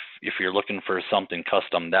if you're looking for something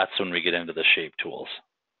custom, that's when we get into the shape tools.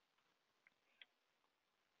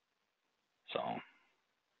 So I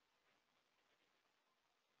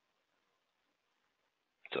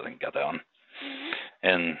think I got that one.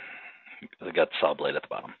 And I got the saw blade at the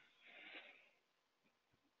bottom.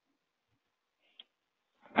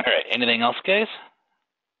 All right, anything else, guys?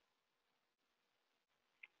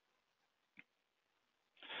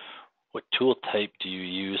 What tool type do you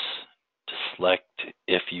use to select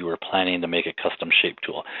if you were planning to make a custom shape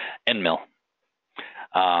tool? End mill.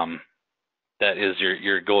 That is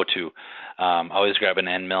your go-to. Always grab an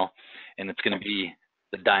end mill, and it's going to be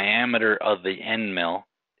the diameter of the end mill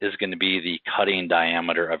is going to be the cutting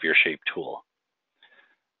diameter of your shape tool.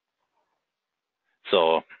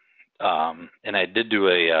 So, and I did do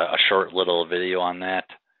a short little video on that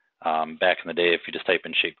back in the day if you just type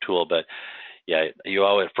in shape tool, but yeah, you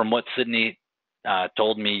always, from what Sydney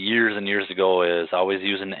told me years and years ago, is always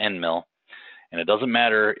use an end mill. And it doesn't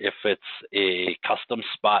matter if it's a custom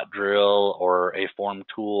spot drill or a form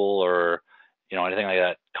tool or anything like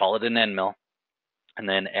that. Call it an end mill, and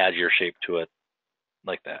then add your shape to it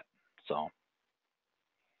like that. So,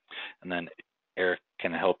 and then Eric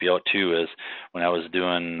can help you out too. Is when I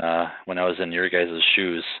was in your guys'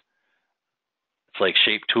 shoes, it's like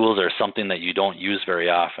shape tools are something that you don't use very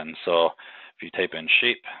often. So if you type in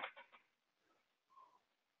shape.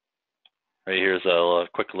 Right here's a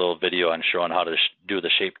quick little video on showing how to do the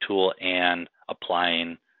shape tool and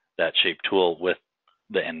applying that shape tool with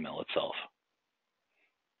the end mill itself.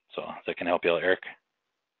 So that can help you out, Eric.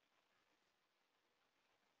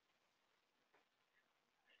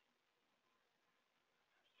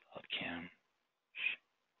 SolidCAM.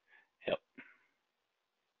 Yep.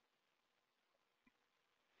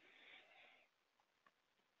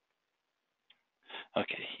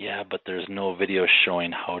 Okay, yeah, but there's no video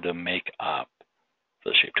showing how to make up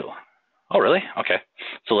the shape tool. Oh, really? Okay,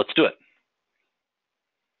 so let's do it.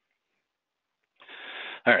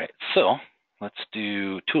 All right, so let's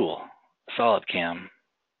do tool, SolidCAM,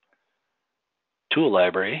 tool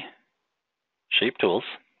library, shape tools,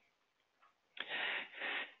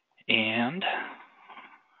 and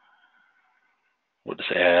we'll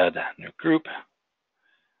just add new group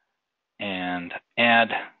and add,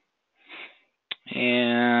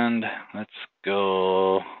 and let's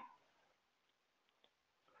go.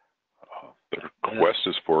 The request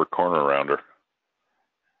is for a corner rounder.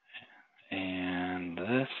 And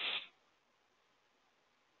this.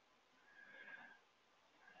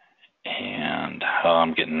 And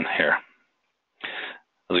I'm getting here.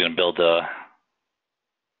 I was going to build a.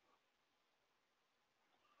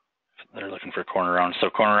 They're looking for a corner rounder. So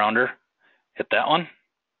corner rounder, hit that one.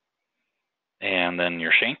 And then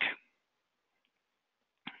your shank.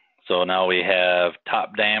 So now we have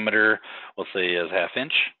top diameter, we'll say is 1/2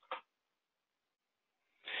 inch.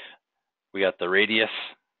 We got the radius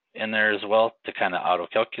in there as well to kind of auto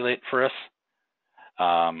calculate for us.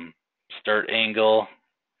 Start angle,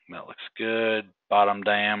 that looks good. Bottom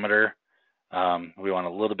diameter, we want a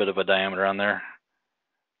little bit of a diameter on there.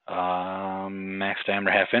 Max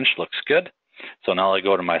diameter 1/2 inch looks good. So now I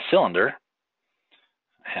go to my cylinder,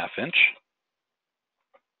 1/2 inch.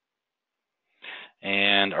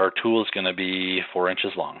 And our tool is going to be 4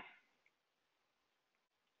 inches long.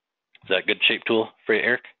 Is that a good shape tool for you,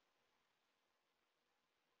 Eric?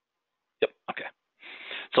 Yep, okay.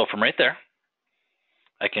 So from right there,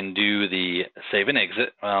 I can do the save and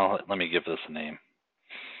exit. Well, let me give this a name.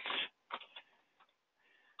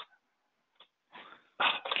 Oh,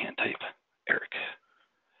 I can't type, Eric.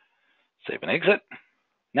 Save and exit.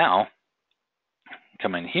 Now,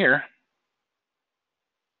 come in here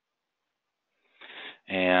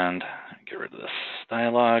and get rid of this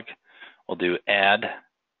dialog. We'll do add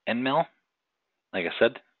end mill. Like I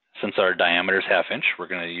said, since our diameter is 1/2 inch, we're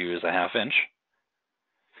going to use a 1/2 inch.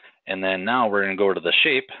 And then now we're going to go to the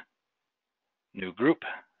shape, new group,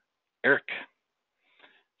 Eric.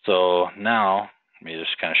 So now, let me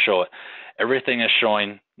just kind of show it. Everything is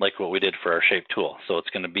showing like what we did for our shape tool. So it's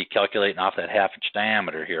going to be calculating off that 1/2 inch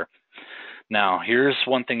diameter here. Now, here's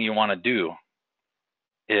one thing you want to do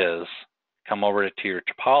is come over to your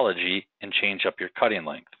topology and change up your cutting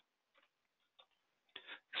length.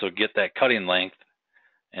 So get that cutting length,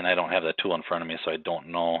 and I don't have that tool in front of me, so I don't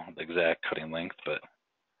know the exact cutting length, but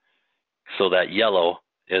so that yellow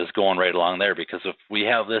is going right along there, because if we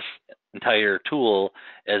have this entire tool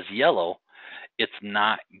as yellow, it's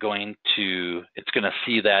not going to, it's going to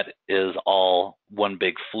see that is all one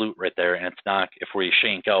big flute right there, and it's not, if we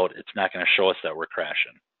shank out, it's not going to show us that we're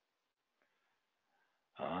crashing.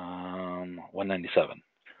 197.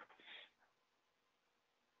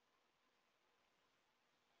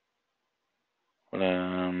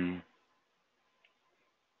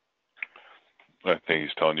 I think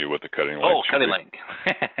he's telling you what the cutting length Oh, should cutting be. length.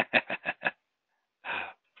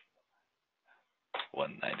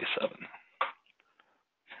 197.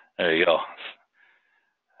 There you go.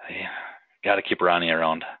 Got to keep Ronnie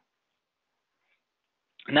around.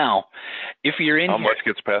 Now, if you're in How here, much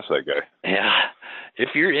gets past that guy? yeah,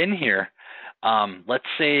 if you're in here, let's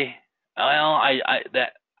say, well,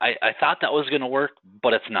 I thought that was going to work,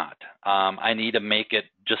 but it's not. I need to make it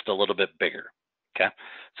just a little bit bigger. Okay,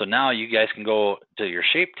 so now you guys can go to your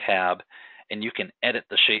shape tab, and you can edit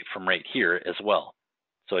the shape from right here as well.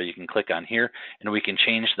 So you can click on here, and we can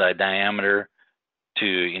change the diameter to,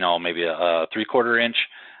 you know, maybe a 3/4 inch,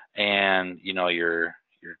 and you know your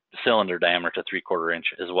cylinder diameter to 3/4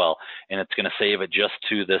 inch as well, and it's going to save it just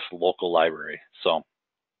to this local library. So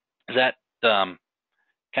does that kind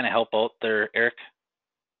of help out there, Eric?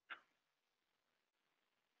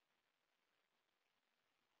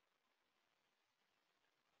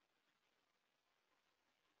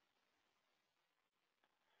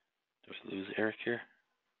 Did we lose Eric here?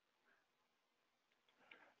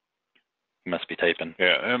 He must be typing.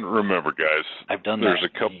 Yeah, and remember, guys, I've done there's that.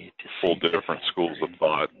 a couple different schools of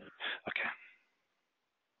thought. Okay.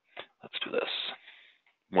 Let's do this.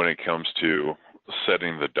 When it comes to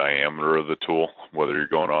setting the diameter of the tool, whether you're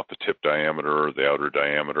going off the tip diameter or the outer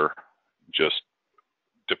diameter, just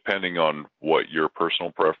depending on what your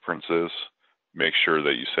personal preference is, make sure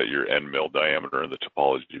that you set your end mill diameter in the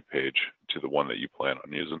topology page to the one that you plan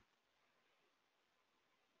on using.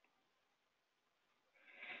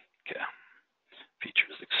 Okay.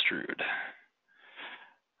 Features extrude.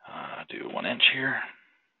 Do 1 inch here.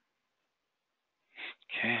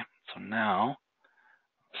 Okay, so now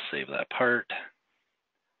save that part.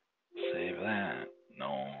 Save that.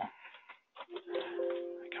 No.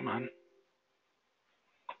 Come on.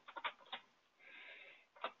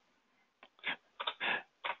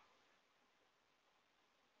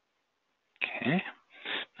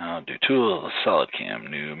 Do tool, SolidCAM,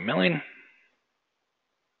 new milling.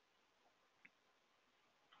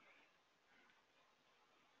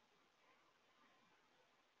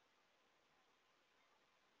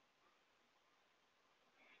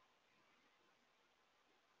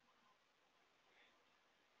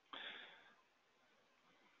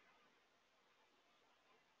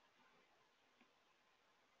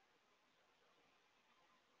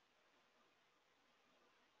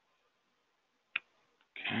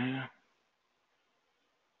 Okay.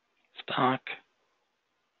 Stock.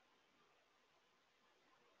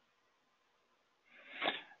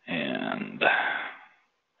 And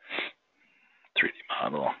 3D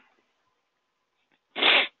model.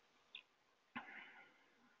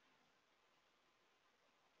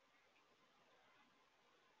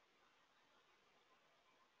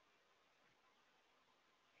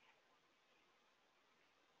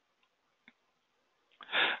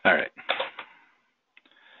 All right.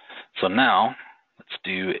 So now let's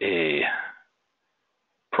do a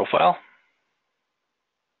profile.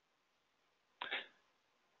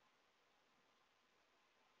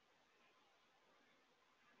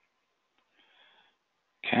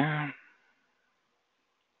 Okay.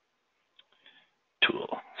 Tool,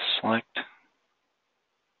 select,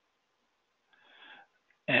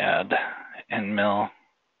 add, end mill,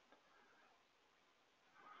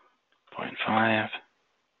 0.5,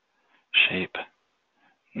 shape,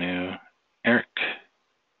 new, Eric,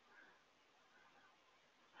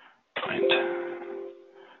 point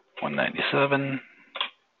 197.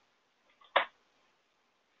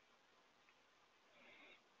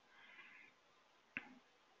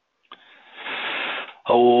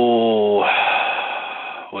 Oh,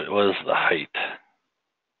 what was the height?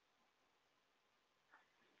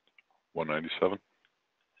 197.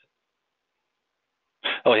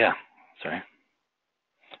 Oh yeah, sorry.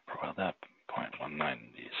 Profile that, point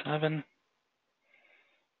 197.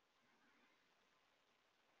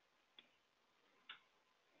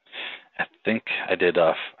 I think I did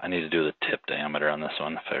I need to do the tip diameter on this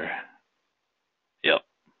one. Yep.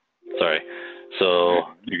 Sorry. So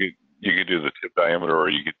you could do the tip diameter, or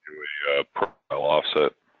you could do a profile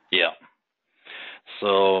offset. yeah.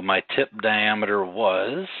 So my tip diameter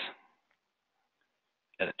was,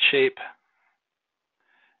 edit shape,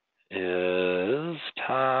 is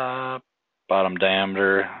top, bottom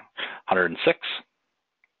diameter 106.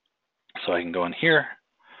 So I can go in here,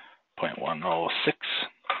 0.106.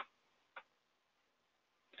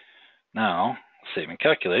 Now, save and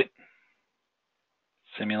calculate,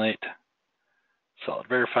 simulate, solid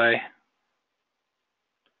verify.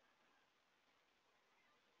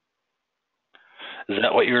 Is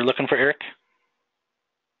that what you were looking for, Eric?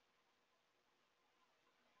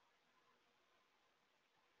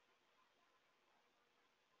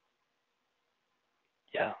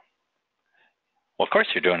 Yeah. Well, of course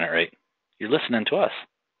you're doing it right. You're listening to us.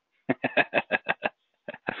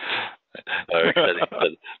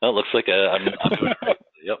 That looks like I'm doing it right.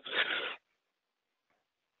 Yep.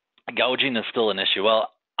 Gouging is still an issue. Well,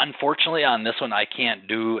 unfortunately on this one, I can't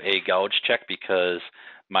do a gouge check because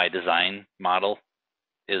my design model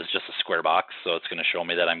is just a square box. So it's going to show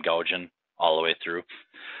me that I'm gouging all the way through.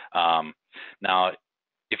 Now,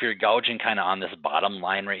 if you're gouging kind of on this bottom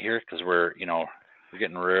line right here, because we're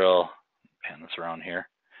getting real, pan this around here,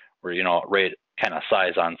 we're, right kind of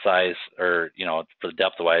size on size, or, for the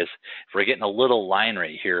depth wise, if we're getting a little line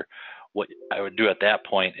right here, what I would do at that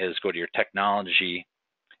point is go to your technology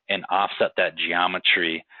and offset that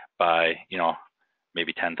geometry by,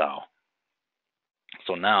 maybe 10 thou.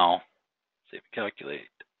 So now, save and calculate,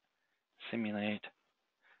 simulate,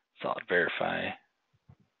 solid verify.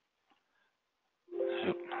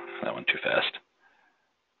 Oop, that went too fast.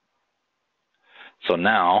 So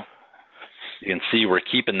now, you can see we're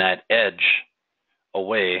keeping that edge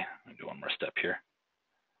away. I'll do one more step here.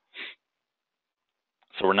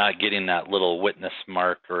 So we're not getting that little witness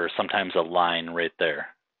mark or sometimes a line right there.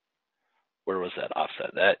 Where was that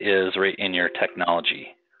offset? That is right in your technology.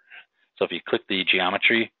 So if you click the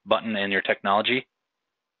geometry button in your technology,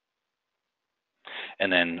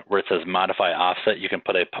 and then where it says modify offset, you can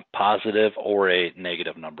put a positive or a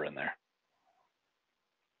negative number in there.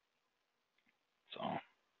 So.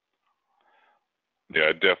 Yeah,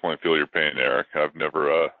 I definitely feel your pain, Eric. I've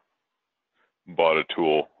never bought a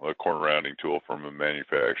tool, a corner rounding tool from a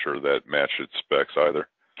manufacturer that matched its specs either.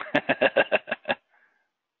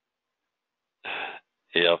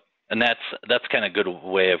 Yep, and that's kind of a good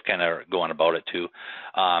way of kind of going about it too.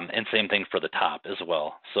 And same thing for the top as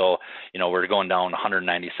well. So we're going down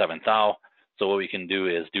 197 thou. So what we can do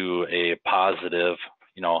is do a positive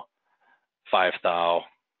 5 thou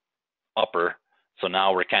upper. So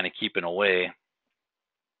now we're kind of keeping away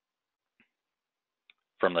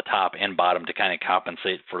from the top and bottom to kind of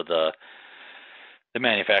compensate for the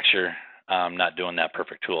manufacturer not doing that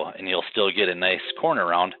perfect tool. And you'll still get a nice corner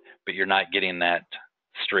round, but you're not getting that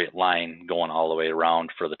straight line going all the way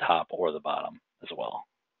around for the top or the bottom as well.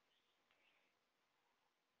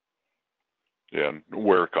 Yeah, and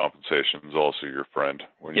wear compensation is also your friend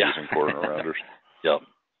when you're using corner rounders. Yep.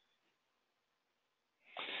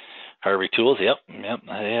 Harvey Tools, yep,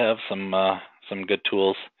 they have some good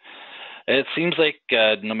tools. It seems like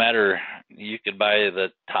no matter, you could buy the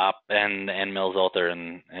top end mills out there,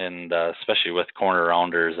 and especially with corner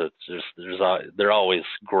rounders, it's just they're always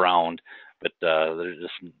ground, but they're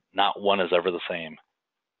just not one is ever the same.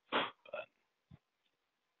 But.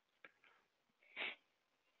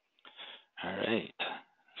 All right,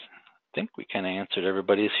 I think we kind of answered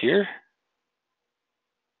everybody's here.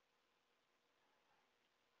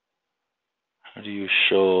 How do you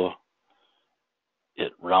show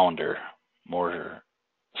it rounder? More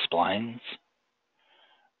splines?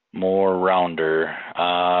 More rounder.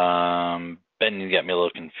 Ben, you got me a little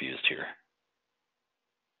confused here.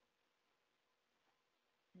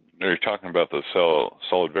 Are you talking about the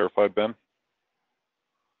Solid Verify, Ben?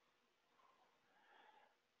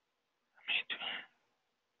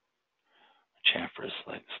 Chamfers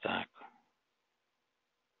like stock.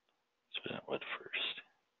 Let's put it wood first.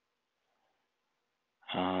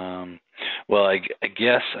 Well, I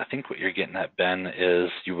guess I think what you're getting at, Ben, is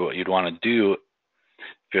what you'd want to do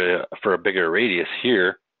for a bigger radius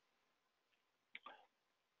here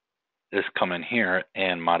is come in here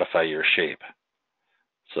and modify your shape.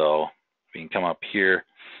 So we can come up here,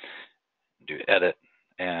 do edit,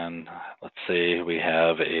 and let's say we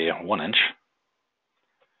have a 1 inch,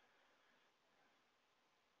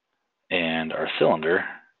 and our cylinder.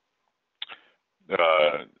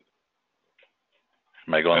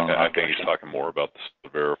 Am I going on the wrong I think he's talking more about the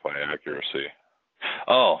verify accuracy.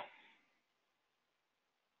 Oh.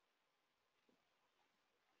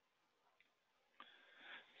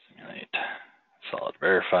 Simulate, solid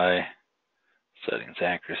verify, settings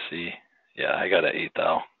accuracy. Yeah, I got an 8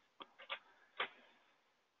 thou.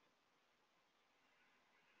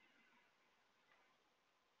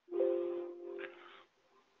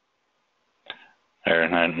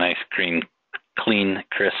 There, nice green, clean,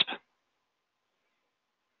 crisp.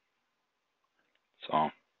 So,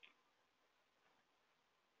 all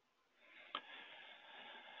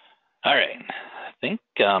right, I think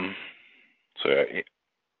So yeah,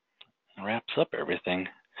 wraps up everything.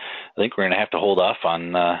 I think we're gonna have to hold off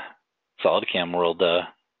on SolidCAM World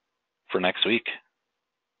for next week,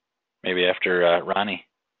 maybe after Ronnie.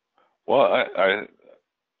 Well,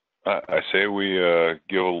 I say we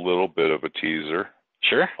give a little bit of a teaser.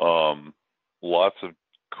 Sure. Lots of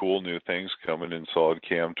cool new things coming in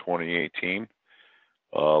SolidCAM 2018.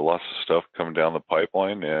 Lots of stuff coming down the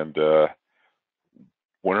pipeline, and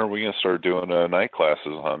when are we going to start doing night classes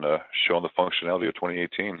on showing the functionality of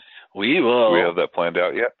 2018? We will. Do we have that planned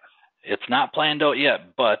out yet? It's not planned out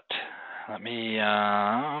yet, but let me.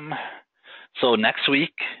 So next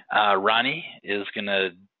week, Ronnie is going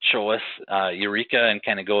to show us Eureka and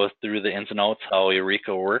kind of go through the ins and outs how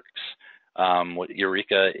Eureka works. What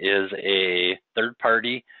Eureka is a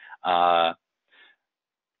third-party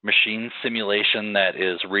machine simulation that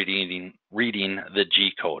is reading the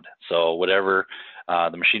G code. So whatever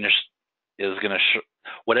the machinist is going to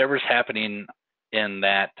whatever's happening in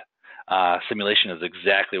that simulation is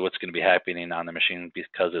exactly what's going to be happening on the machine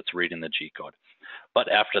because it's reading the G code. But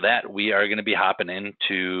after that, we are going to be hopping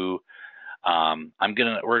into. Greg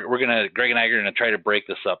and I are going to try to break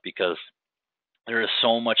this up because there is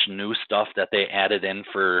so much new stuff that they added in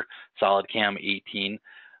for SolidCAM 18.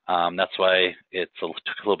 That's why it took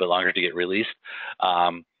a little bit longer to get released.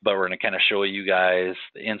 But we're going to kind of show you guys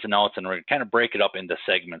the ins and outs, and we're going to kind of break it up into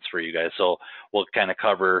segments for you guys. So we'll kind of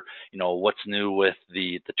cover, what's new with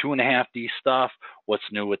the 2.5D stuff, what's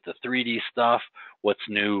new with the 3D stuff, what's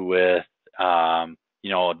new with,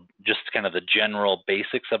 just kind of the general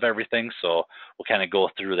basics of everything. So we'll kind of go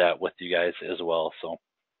through that with you guys as well. So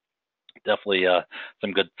definitely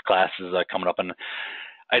some good classes coming up. And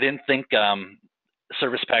I didn't think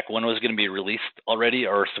Service Pack 1 was going to be released already,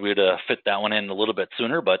 or so we would fit that one in a little bit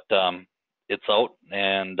sooner, but it's out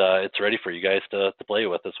and it's ready for you guys to play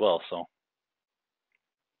with as well. So,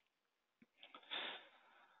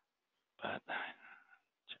 but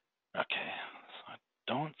okay, so I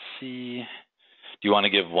don't see. Do you want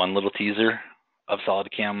to give one little teaser of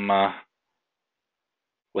SolidCAM?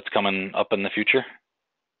 What's coming up in the future?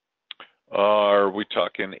 Are we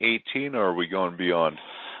talking 18 or are we going beyond?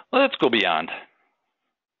 Well, let's go beyond.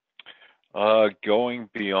 Going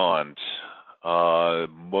beyond,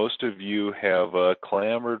 most of you have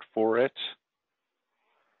clamored for it,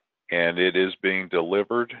 and it is being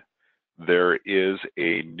delivered. There is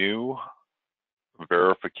a new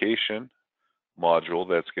verification module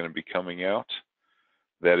that's going to be coming out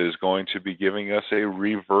that is going to be giving us a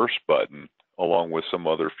reverse button along with some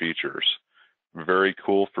other features. Very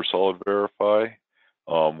cool for Solid Verify.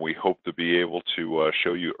 We hope to be able to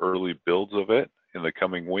show you early builds of it in the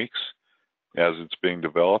coming weeks as it's being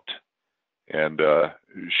developed, and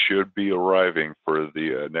should be arriving for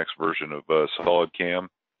the next version of SolidCAM,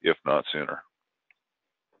 if not sooner.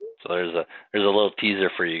 So there's a little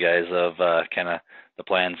teaser for you guys of kind of the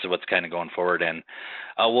plans of what's kind of going forward, and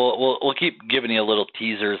we'll keep giving you little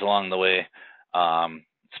teasers along the way,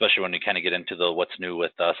 especially when we kind of get into the what's new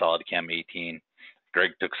with SolidCAM 18.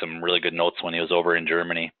 Greg took some really good notes when he was over in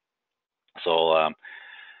Germany. So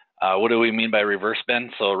what do we mean by reverse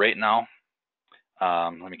bend? So right now,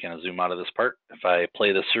 let me kind of zoom out of this part. If I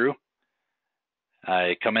play this through,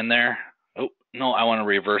 I come in there. Oh, no, I want to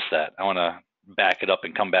reverse that. I want to back it up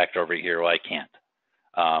and come back over here. Well, I can't.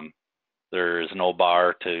 There's no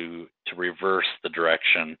bar to reverse the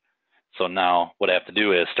direction. So now what I have to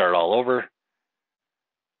do is start all over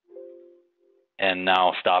and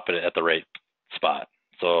now stop it at the right spot.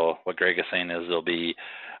 So what Greg is saying is there'll be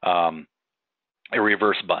a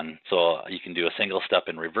reverse button. So you can do a single step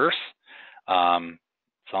in reverse.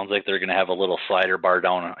 Sounds like they're going to have a little slider bar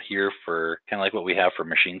down here for kind of like what we have for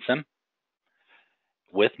Machine Sim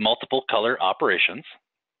with multiple color operations,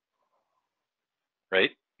 right?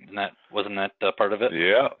 Wasn't that part of it?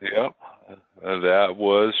 Yeah, that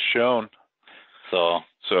was shown. So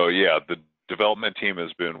yeah, the development team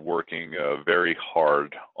has been working very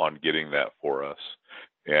hard on getting that for us.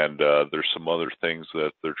 And there's some other things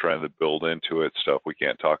that they're trying to build into it, stuff we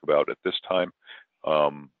can't talk about at this time.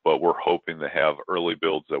 But we're hoping to have early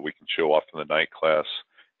builds that we can show off in the night class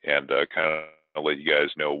and kind of let you guys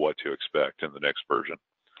know what to expect in the next version.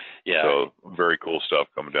 Yeah. So very cool stuff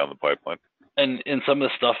coming down the pipeline. And some of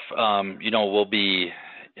the stuff, will be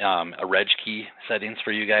a reg key settings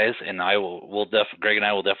for you guys, and Greg and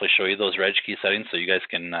I will definitely show you those reg key settings so you guys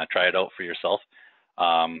can try it out for yourself.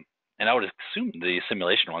 And I would assume the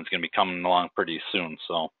simulation one's going to be coming along pretty soon,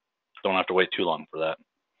 so don't have to wait too long for that.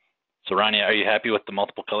 So Ronnie, are you happy with the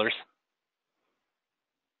multiple colors?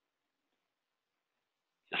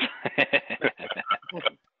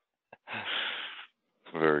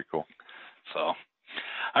 Very cool. So,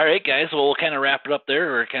 all right, guys. Well, we'll kind of wrap it up there.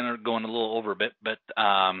 We're kind of going a little over a bit, but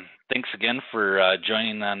thanks again for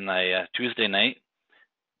joining on a Tuesday night.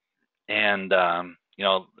 And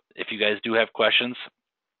if you guys do have questions,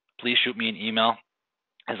 please shoot me an email,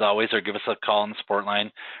 as always, or give us a call on the support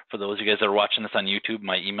line. For those of you guys that are watching this on YouTube,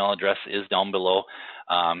 my email address is down below.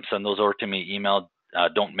 Send those over to me. Email.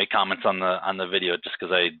 Don't make comments on the video, just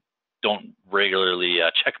because I don't regularly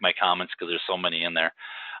check my comments because there's so many in there.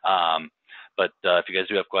 But if you guys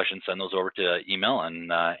do have questions, send those over to email,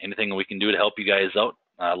 and anything we can do to help you guys out,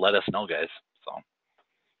 let us know, guys. So,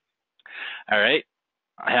 all right.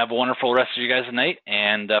 Have a wonderful rest of you guys tonight,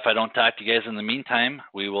 and if I don't talk to you guys in the meantime,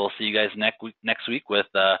 we will see you guys next week with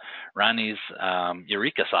Ronnie's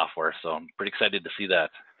Eureka software. So I'm pretty excited to see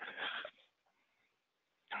that.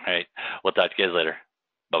 All right. We'll talk to you guys later.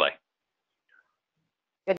 Bye-bye.